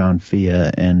Marty and John Fia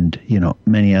and,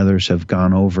 many others have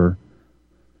gone over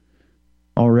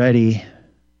already.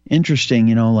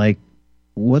 Interesting,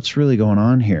 what's really going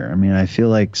on here? I mean, I feel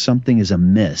like something is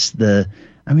amiss. Come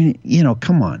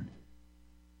on.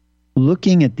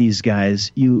 Looking at these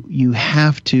guys, you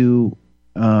have to,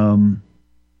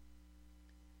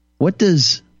 what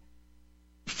does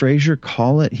Fraser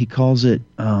call it? He calls it,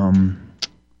 I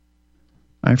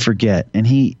forget. And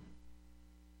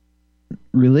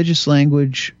religious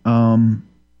language, how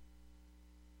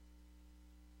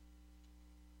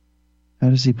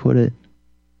does he put it?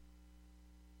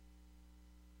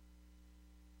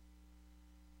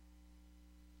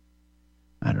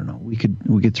 I don't know. We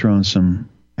could throw in some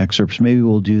excerpts. Maybe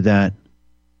we'll do that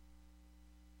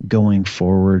going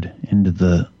forward into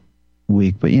the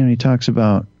week. But he talks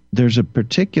about, there's a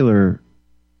particular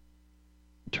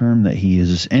term that he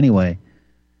uses anyway,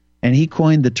 and he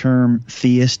coined the term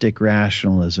theistic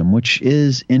rationalism, which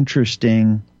is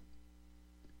interesting.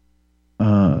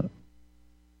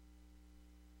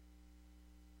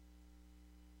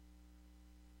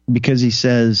 Because he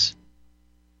says,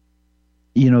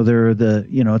 there are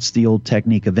it's the old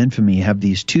technique of infamy. You have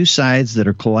these two sides that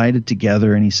are collided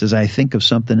together, and he says, I think of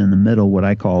something in the middle, what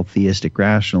I call theistic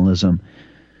rationalism.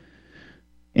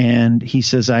 And he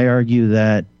says, I argue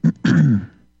that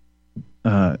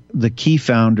the key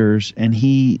founders, and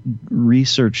he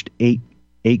researched eight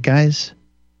guys,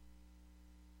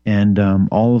 and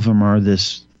all of them are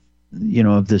this,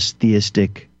 of this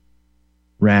theistic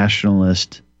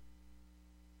rationalist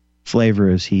flavor,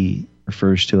 as he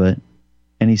refers to it.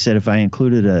 And he said, if I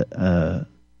included a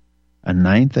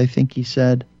ninth, I think he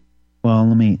said, well,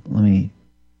 let me,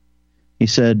 he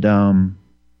said,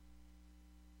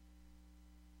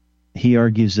 he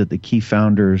argues that the key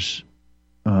founders,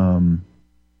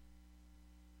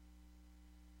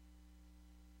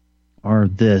 are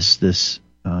this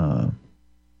of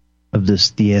this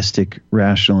theistic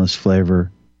rationalist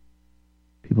flavor.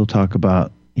 People talk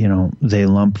about, they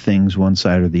lump things one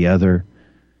side or the other.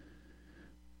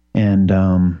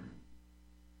 And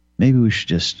maybe we should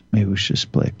just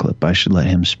play a clip. I should let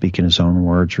him speak in his own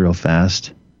words real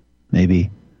fast.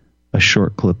 maybe a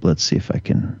short clip. Let's see if I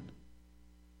can.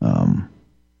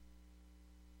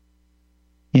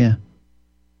 Yeah.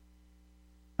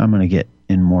 I'm going to get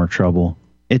in more trouble.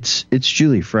 It's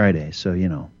Julie Friday, so you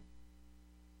know.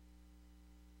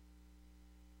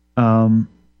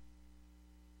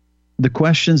 The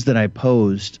questions that I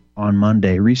posed on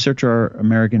Monday, research our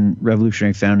American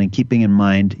Revolutionary founding, keeping in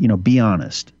mind, be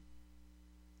honest.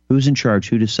 Who's in charge?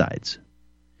 Who decides?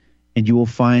 And you will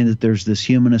find that there's this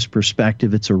humanist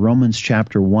perspective. It's a Romans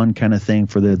chapter 1 kind of thing.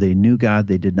 For they knew God,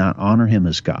 they did not honor him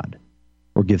as God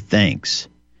or give thanks.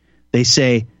 They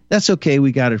say, that's okay,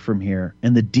 we got it from here.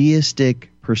 And the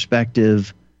deistic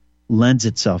perspective lends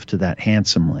itself to that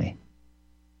handsomely.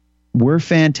 We're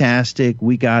fantastic.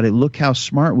 We got it. Look how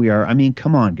smart we are. I mean,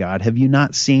 come on, God. Have you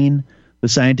not seen the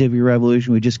scientific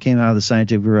revolution? We just came out of the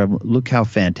scientific revolution. Look how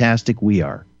fantastic we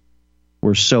are.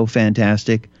 We're so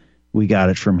fantastic. We got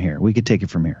it from here. We could take it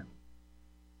from here.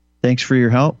 Thanks for your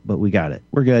help, but we got it.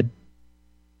 We're good.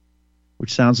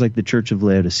 Which sounds like the Church of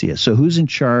Laodicea. So who's in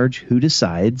charge? Who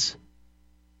decides?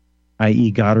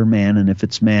 I.e. God or man. And if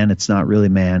it's man, it's not really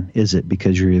man, is it?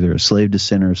 Because you're either a slave to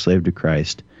sin or a slave to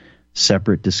Christ.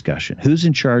 Separate discussion. Who's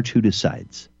in charge? Who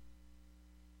decides?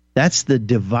 That's the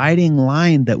dividing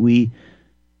line that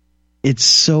it's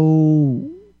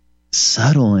so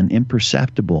subtle and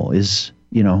imperceptible. Is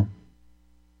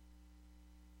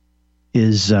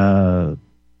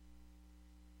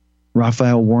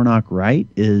Raphael Warnock right?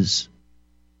 Is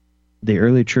the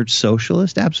early church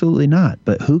socialist? Absolutely not.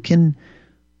 But who can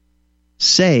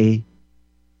say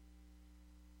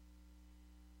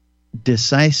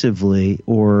decisively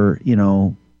or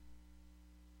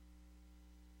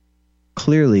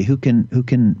clearly who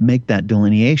can make that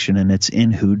delineation? And it's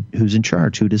in who's in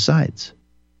charge, who decides.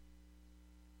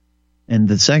 And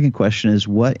the second question is,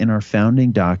 what in our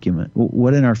founding document,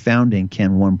 what in our founding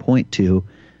can one point to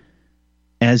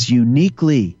as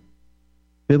uniquely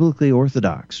biblically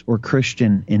orthodox or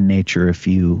Christian in nature, if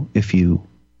you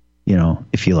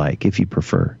like, if you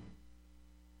prefer?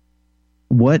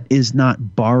 What is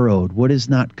not borrowed? What is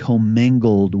not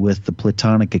commingled with the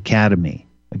Platonic Academy?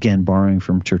 Again, borrowing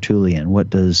from Tertullian. What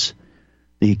does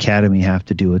the Academy have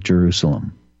to do with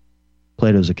Jerusalem?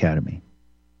 Plato's Academy.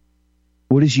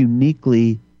 What is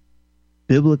uniquely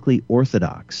biblically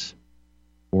orthodox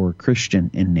or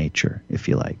Christian in nature, if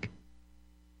you like?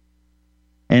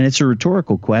 And it's a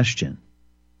rhetorical question.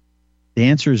 The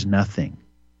answer is nothing.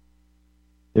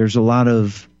 There's a lot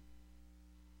of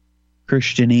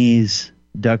Christianese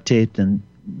duct taped and,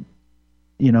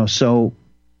 so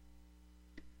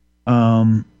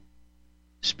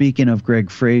speaking of Greg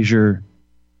Fraser,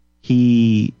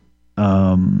 he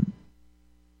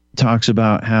talks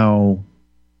about how,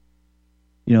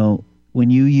 when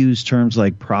you use terms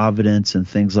like providence and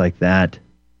things like that,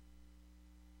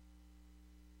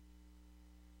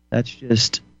 that's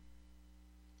just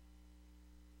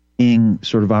being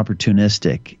sort of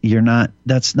opportunistic.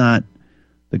 That's not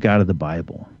the God of the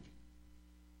Bible.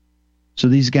 So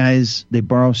these guys, they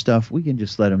borrow stuff. We can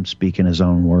just let him speak in his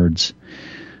own words.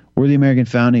 Were the American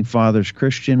Founding Fathers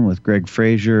Christian? With Greg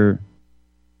Fraser,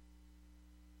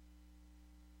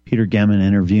 Peter Gemin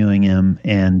interviewing him,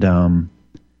 and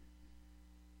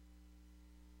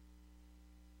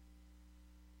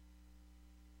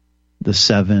the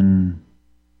 7:27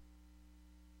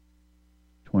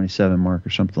 mark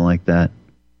or something like that.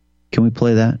 Can we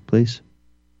play that, please?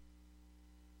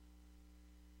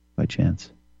 By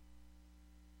chance.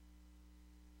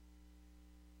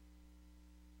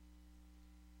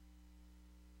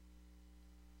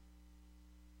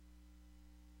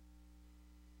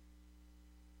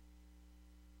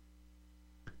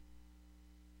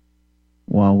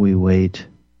 While we wait,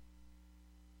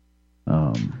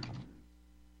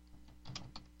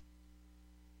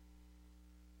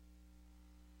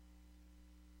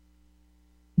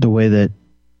 the way that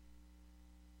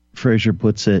Fraser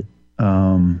puts it,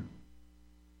 the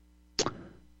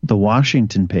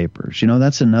Washington Papers,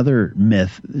 that's another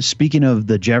myth. Speaking of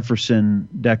the Jefferson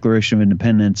Declaration of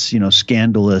Independence,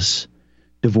 scandalous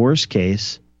divorce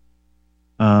case,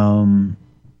 in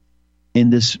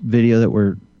this video that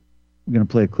we're going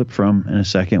to play a clip from in a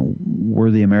second, Were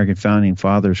the American Founding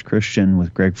Fathers Christian?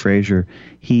 With Greg Fraser,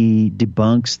 he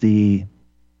debunks the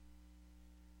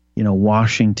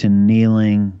Washington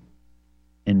kneeling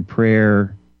in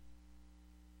prayer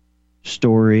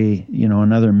story,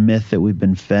 another myth that we've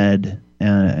been fed.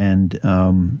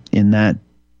 And in that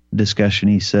discussion,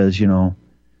 he says,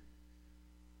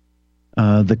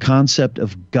 the concept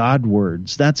of God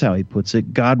words, that's how he puts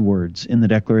it, God words. In the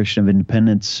Declaration of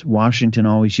Independence, Washington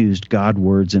always used God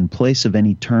words in place of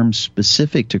any terms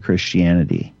specific to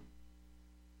Christianity.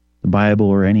 the Bible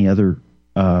or any other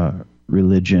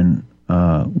religion,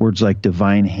 words like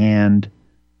divine hand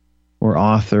or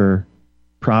author,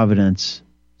 providence,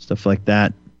 stuff like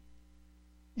that.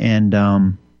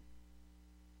 And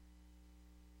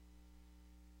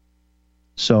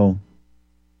so,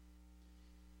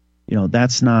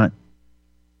 that's not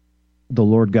the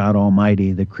Lord God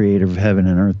Almighty, the creator of heaven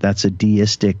and earth. That's a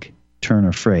deistic turn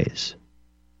of phrase,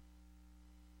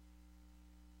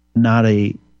 not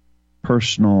a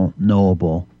personal,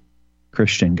 knowable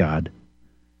Christian God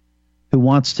who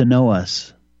wants to know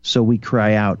us, so we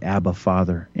cry out, Abba,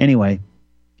 Father. Anyway,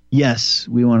 yes,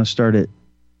 we want to start at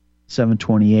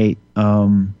 728.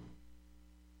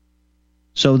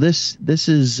 So this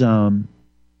is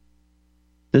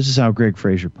how Greg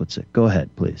Fraser puts it. Go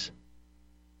ahead, please.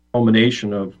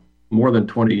 Culmination of more than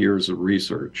 20 years of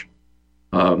research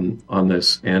on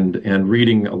this and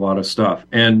reading a lot of stuff.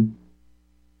 And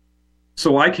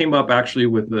so I came up actually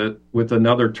with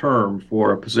another term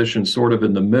for a position sort of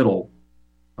in the middle,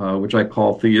 which I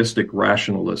call theistic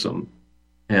rationalism.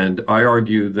 And I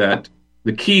argue that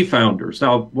the key founders.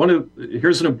 Now,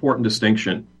 here's an important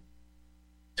distinction.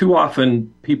 Too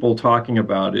often people talking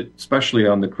about it, especially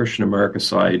on the Christian America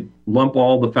side, lump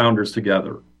all the founders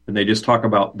together. And they just talk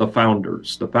about the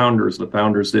founders. The founders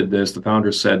did this, the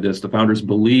founders said this, the founders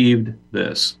believed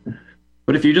this.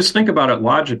 But if you just think about it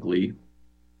logically,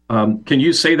 can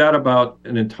you say that about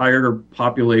an entire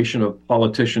population of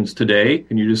politicians today?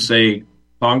 Can you just say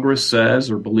Congress says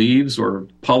or believes or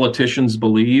politicians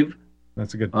believe?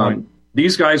 That's a good point.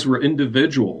 These guys were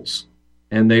individuals,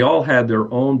 and they all had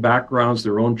their own backgrounds,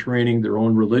 their own training, their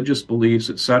own religious beliefs,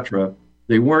 etc.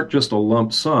 They weren't just a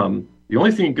lump sum. The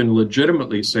only thing you can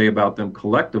legitimately say about them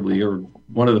collectively, or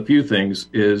one of the few things,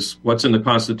 is what's in the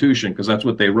Constitution, because that's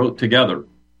what they wrote together.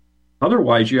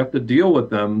 Otherwise, you have to deal with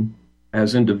them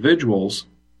as individuals.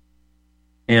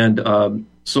 And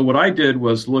so what I did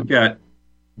was look at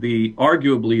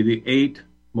arguably the 8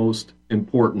 most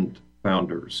important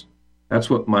founders. That's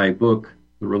what my book,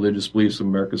 The Religious Beliefs of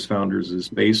America's Founders, is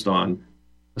based on,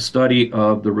 a study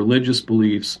of the religious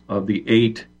beliefs of the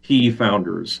 8 key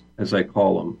founders, as I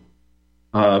call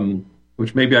them,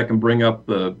 which maybe I can bring up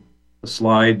the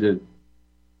slide.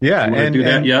 Yeah, and do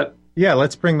that yet? Yeah,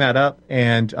 let's bring that up.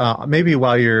 And maybe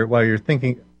while you're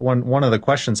thinking, one of the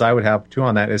questions I would have too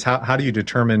on that is how do you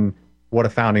determine what a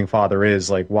founding father is?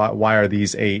 Like, why are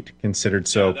these 8 considered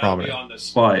so prominent? Be on this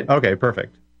slide. Okay,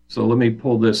 perfect. So let me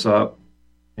pull this up.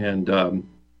 And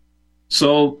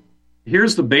so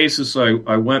here's the basis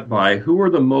I went by. Who are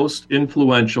the most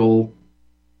influential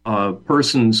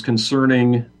persons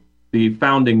concerning the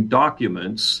founding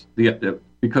documents?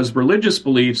 Because religious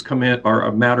beliefs are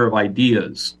a matter of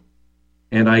ideas,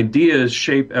 and ideas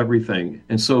shape everything.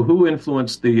 And so who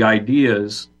influenced the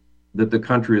ideas that the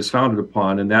country is founded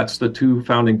upon? And that's the 2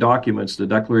 founding documents, the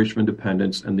Declaration of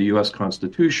Independence and the U.S.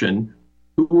 Constitution.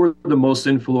 Who were the most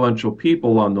influential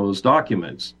people on those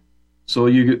documents? So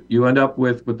you end up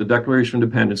with the Declaration of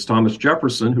Independence, Thomas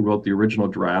Jefferson, who wrote the original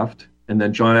draft, and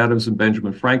then John Adams and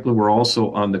Benjamin Franklin were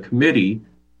also on the committee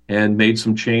and made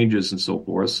some changes and so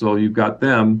forth. So you've got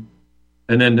them.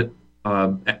 And then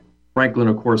Franklin,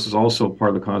 of course, is also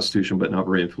part of the Constitution, but not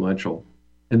very influential.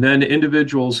 And then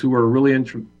individuals who are really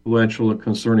influential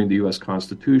concerning the U.S.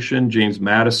 Constitution, James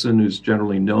Madison, who's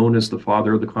generally known as the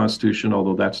father of the Constitution,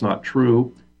 although that's not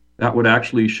true. That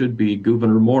should be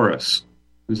Gouverneur Morris,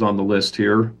 who's on the list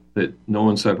here that no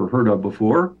one's ever heard of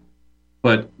before.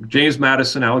 But James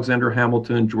Madison, Alexander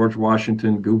Hamilton, George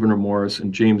Washington, Gouverneur Morris,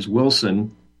 and James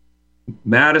Wilson.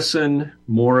 Madison,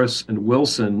 Morris, and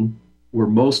Wilson were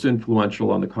most influential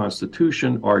on the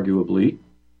Constitution, arguably.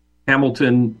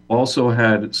 Hamilton also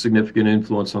had significant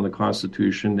influence on the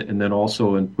Constitution, and then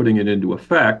also in putting it into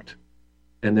effect.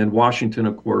 And then Washington,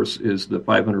 of course, is the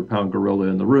 500-pound gorilla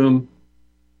in the room,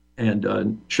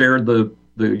 and chaired the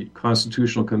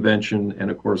Constitutional Convention,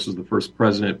 and of course is the first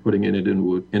president putting it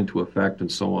into effect,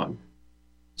 and so on.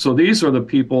 So these are the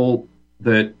people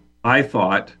that I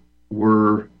thought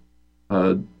were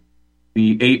the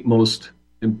 8 most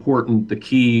important, the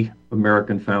key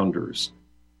American founders.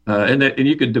 And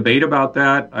you could debate about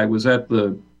that. I was at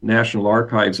the National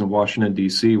Archives in Washington,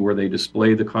 D.C., where they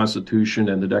display the Constitution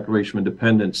and the Declaration of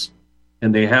Independence,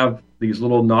 and they have these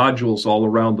little nodules all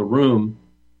around the room.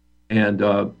 And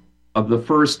of the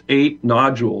first 8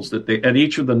 nodules and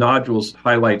each of the nodules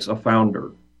highlights a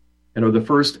founder. And of the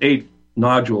first 8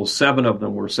 nodules, 7 of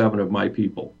them were 7 of my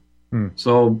people.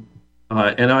 So,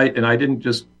 and I didn't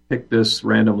just pick this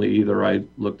randomly either. I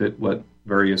looked at what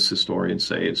various historians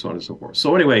say and so on and so forth.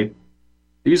 So anyway,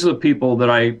 these are the people that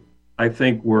I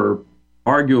think were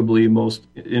arguably most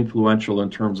influential in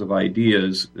terms of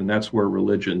ideas, and that's where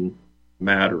religion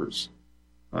matters.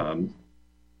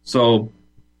 So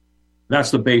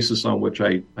that's the basis on which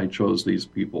I chose these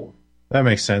people. That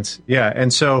makes sense. Yeah,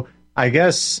 and so I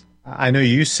guess I know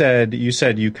you said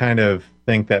you kind of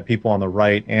think that people on the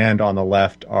right and on the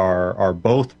left are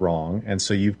both wrong, and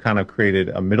so you've kind of created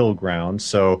a middle ground.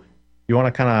 So you want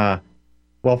to kind of,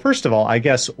 well, first of all, I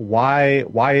guess why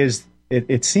is it?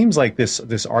 It seems like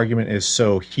this argument is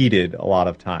so heated a lot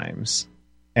of times,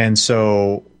 and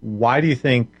so why do you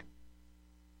think?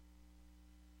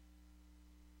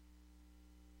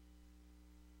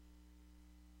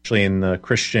 Especially in the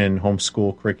Christian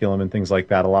homeschool curriculum and things like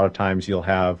that, a lot of times you'll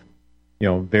have,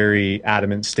 very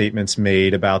adamant statements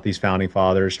made about these founding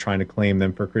fathers, trying to claim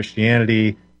them for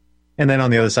Christianity. And then on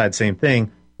the other side, same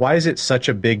thing. Why is it such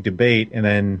a big debate? And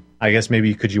then I guess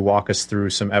maybe could you walk us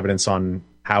through some evidence on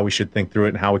how we should think through it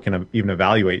and how we can even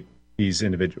evaluate these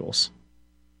individuals?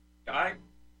 I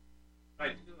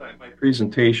do that in my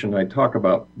presentation. I talk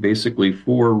about basically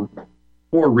four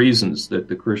reasons that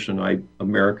the Christian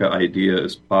America idea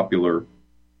is popular.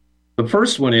 The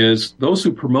first one is those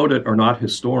who promote it are not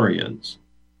historians.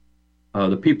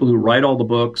 The people who write all the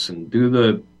books and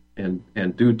do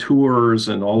do tours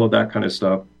and all of that kind of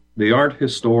stuff, they aren't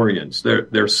historians.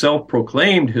 They're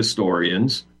self-proclaimed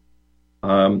historians,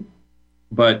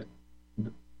 but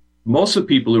most of the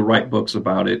people who write books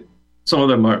about it, some of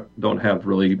them don't have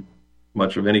really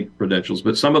much of any credentials,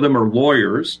 but some of them are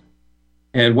lawyers.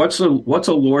 And what's a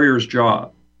lawyer's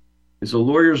job? Is a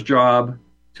lawyer's job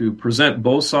to present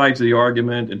both sides of the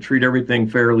argument and treat everything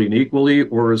fairly and equally,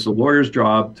 or is the lawyer's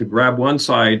job to grab one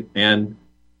side and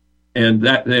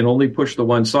only push the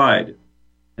one side?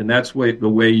 And that's the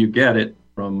way you get it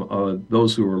from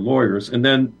those who are lawyers. And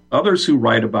then others who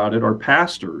write about it are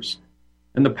pastors.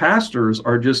 And the pastors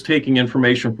are just taking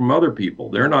information from other people.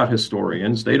 They're not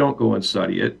historians. They don't go and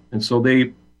study it. And so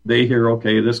they hear,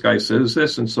 okay, this guy says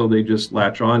this, and so they just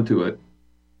latch on to it.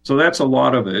 So that's a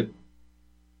lot of it.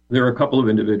 There are a couple of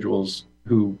individuals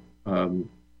who,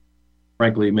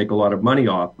 frankly, make a lot of money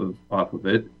off of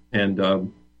it.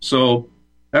 And so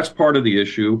that's part of the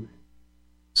issue.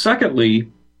 Secondly,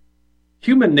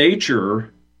 human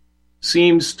nature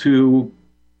seems to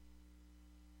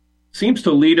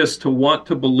lead us to want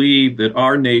to believe that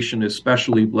our nation is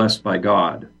specially blessed by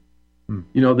God.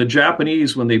 The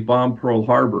Japanese, when they bombed Pearl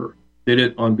Harbor, did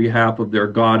it on behalf of their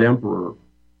god emperor.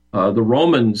 The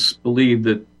Romans believed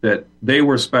that they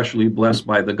were specially blessed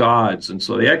by the gods, and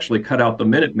so they actually cut out the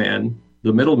middleman,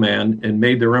 and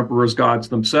made their emperors gods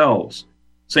themselves.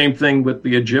 Same thing with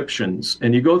the Egyptians.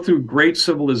 And you go through great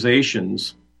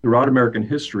civilizations throughout American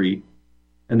history,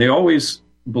 and they always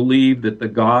believe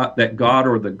that God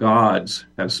or the gods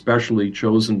have specially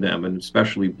chosen them and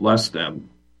specially blessed them.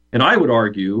 And I would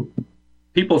argue,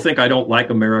 people think I don't like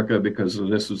America because of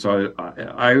this.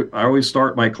 I always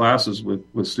start my classes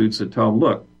with students that tell them,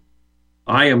 look,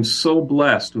 I am so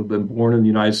blessed to have been born in the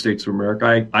United States of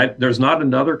America. There's not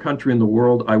another country in the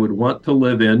world I would want to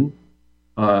live in.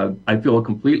 I feel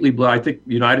completely blessed. I think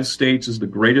the United States is the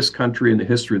greatest country in the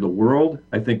history of the world.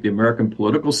 I think the American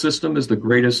political system is the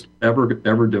greatest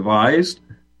ever devised.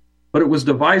 But it was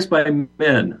devised by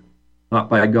men, not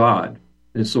by God.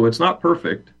 And so it's not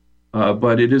perfect.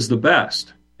 But it is the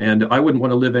best, and I wouldn't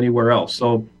want to live anywhere else.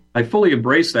 So I fully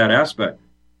embrace that aspect,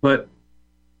 but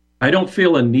I don't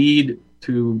feel a need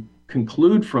to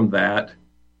conclude from that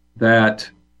the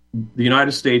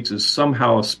United States is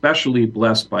somehow especially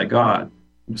blessed by God.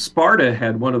 Sparta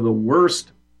had one of the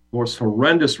worst, most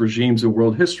horrendous regimes in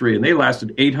world history, and they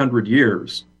lasted 800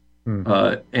 years.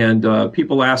 And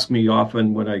people ask me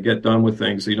often when I get done with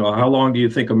things, how long do you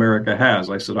think America has?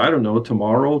 I said, I don't know,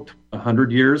 tomorrow,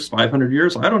 100 years, 500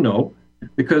 years, I don't know,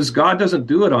 because God doesn't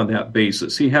do it on that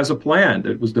basis. He has a plan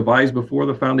that was devised before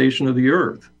the foundation of the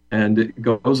earth, and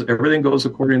everything goes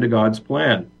according to God's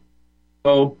plan.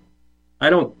 So I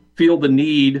don't feel the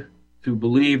need to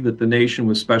believe that the nation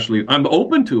was specially. I'm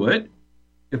open to it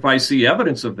if I see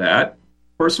evidence of that.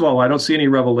 First of all, I don't see any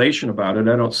revelation about it.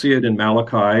 I don't see it in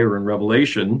Malachi or in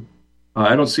Revelation.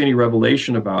 I don't see any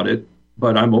revelation about it,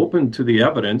 but I'm open to the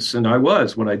evidence, and I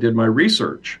was when I did my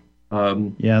research.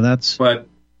 That's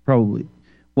probably.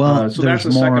 Well, so that's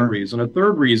the second reason. A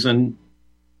third reason.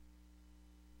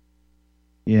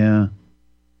 Yeah.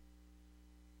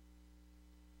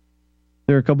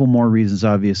 There are a couple more reasons,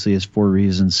 obviously, as 4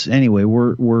 reasons. Anyway,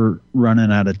 we're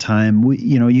running out of time.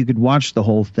 You could watch the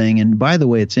whole thing. And by the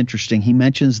way, it's interesting. He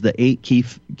mentions the 8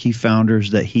 key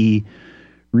founders that he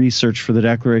research for the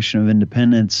Declaration of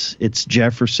Independence, it's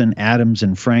Jefferson, Adams,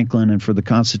 and Franklin. And for the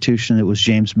Constitution, it was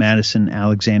James Madison,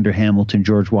 Alexander Hamilton,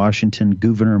 George Washington,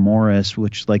 Gouverneur Morris,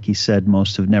 which, like he said,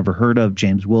 most have never heard of,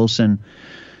 James Wilson.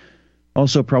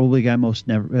 Also, probably a guy most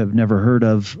have never heard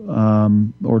of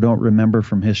or don't remember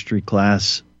from history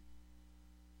class.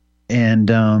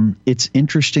 And it's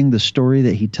interesting the story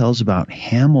that he tells about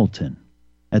Hamilton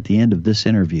at the end of this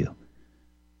interview.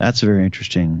 That's very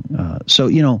interesting. So,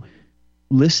 you know,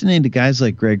 listening to guys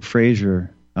like Greg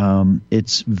Fraser,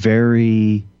 it's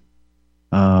very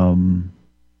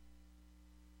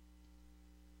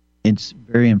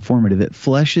informative. It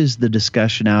fleshes the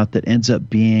discussion out that ends up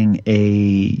being a,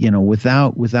 you know,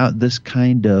 without this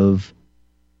kind of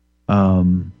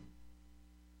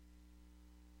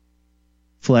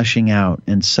fleshing out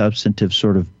and substantive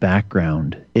sort of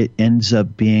background, it ends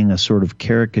up being a sort of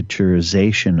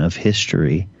caricaturization of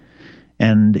history.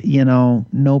 And, you know,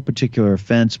 no particular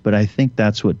offense, but I think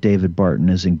that's what David Barton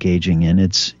is engaging in.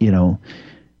 It's, you know,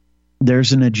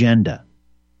 there's an agenda.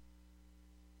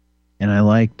 And I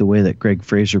like the way that Greg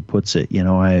Fraser puts it. You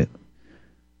know, I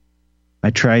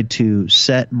tried to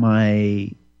set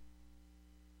my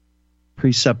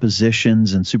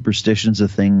presuppositions and superstitions of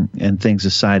things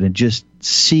aside and just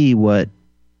see what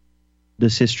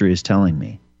this history is telling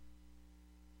me.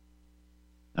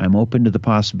 I'm open to the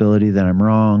possibility that I'm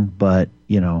wrong, but,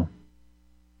 you know,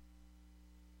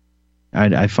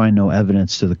 I find no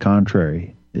evidence to the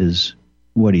contrary is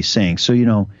what he's saying. So, you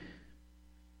know,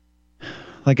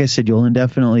 like I said, you'll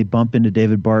indefinitely bump into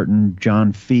David Barton.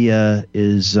 John Fia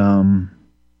is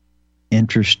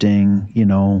interesting, you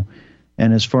know.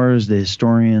 And as far as the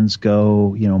historians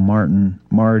go, you know,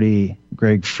 Marty,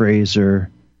 Greg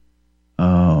Fraser,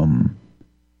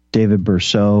 David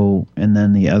Berceau, and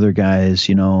then the other guys,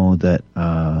 you know, that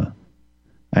I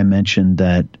mentioned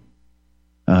that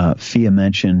Fia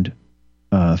mentioned,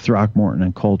 Throckmorton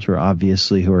and Coulter,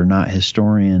 obviously, who are not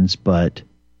historians, but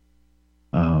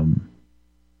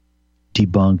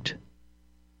debunked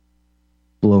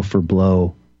blow for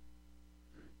blow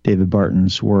David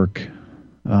Barton's work.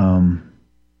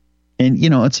 And,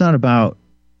 you know, it's not about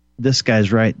this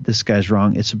guy's right, this guy's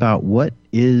wrong. It's about what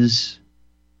is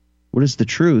the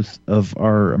truth of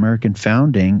our American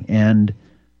founding, and,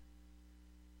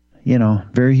 you know,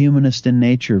 very humanist in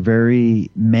nature, very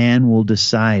man will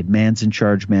decide, man's in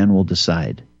charge, man will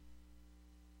decide.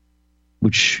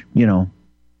 Which, you know,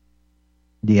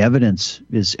 the evidence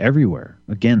is everywhere.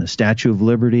 Again, the Statue of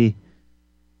Liberty,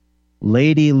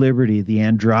 Lady Liberty, the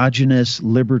androgynous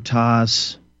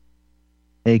Libertas,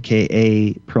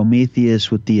 a.k.a.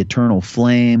 Prometheus with the eternal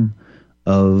flame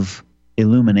of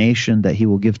illumination that he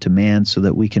will give to man so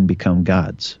that we can become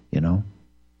gods, you know?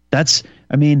 That's,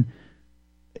 I mean,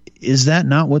 is that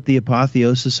not what the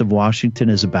apotheosis of Washington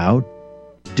is about?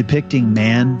 Depicting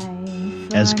man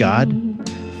as God?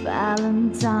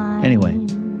 Anyway.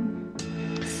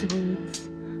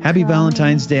 Happy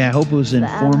Valentine's Day. I hope it was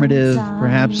informative,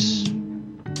 perhaps,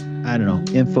 I don't know,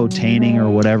 infotaining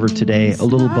or whatever today. A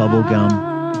little bubble gum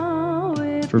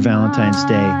for Valentine's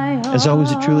Day. As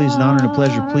always, it truly is an honor and a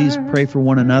pleasure. Please pray for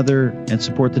one another and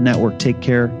support the network. Take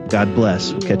care. God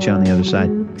bless. We'll catch you on the other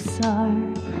side.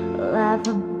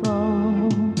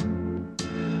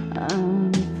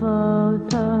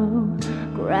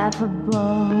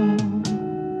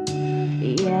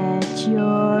 Yet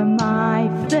you're my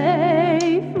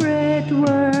favorite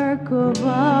work of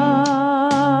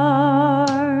art.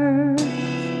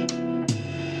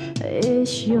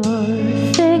 Is your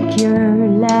figure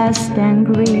less than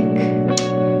Greek?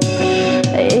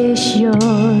 Is your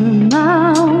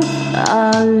mouth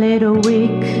a little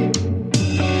weak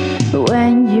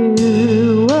when you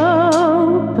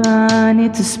open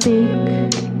it to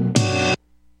speak?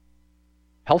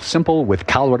 Health Simple with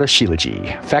Colorado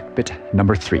Shilajit. Fact bit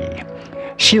number 3.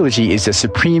 Shilajit is the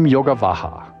supreme yoga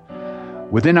vaha.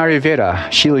 Within Ayurveda,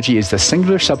 Shilajit is the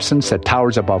singular substance that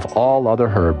towers above all other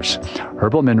herbs,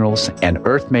 herbal minerals, and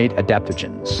earth-made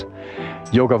adaptogens.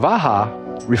 Yoga vaha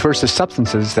refers to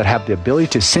substances that have the ability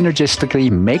to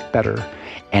synergistically make better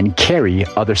and carry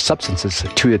other substances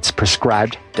to its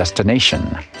prescribed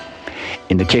destination.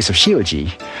 In the case of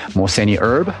Shilajit, most any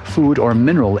herb, food, or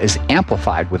mineral is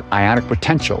amplified with ionic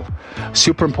potential,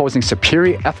 superimposing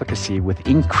superior efficacy with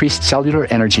increased cellular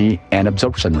energy and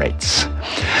absorption rates.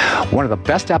 One of the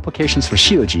best applications for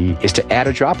Shilajit is to add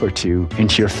a drop or two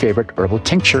into your favorite herbal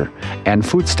tincture and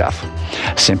foodstuff.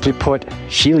 Simply put,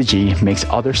 Shilajit makes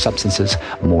other substances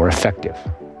more effective.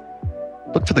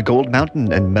 Look for the gold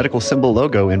mountain and medical symbol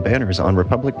logo in banners on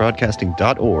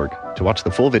republicbroadcasting.org to watch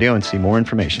the full video and see more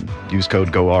information. Use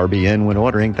code GORBN when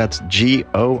ordering. That's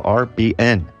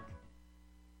GORBN.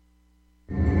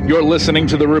 You're listening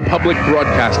to the Republic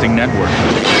Broadcasting Network.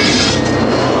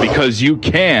 Because you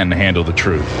can handle the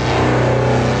truth.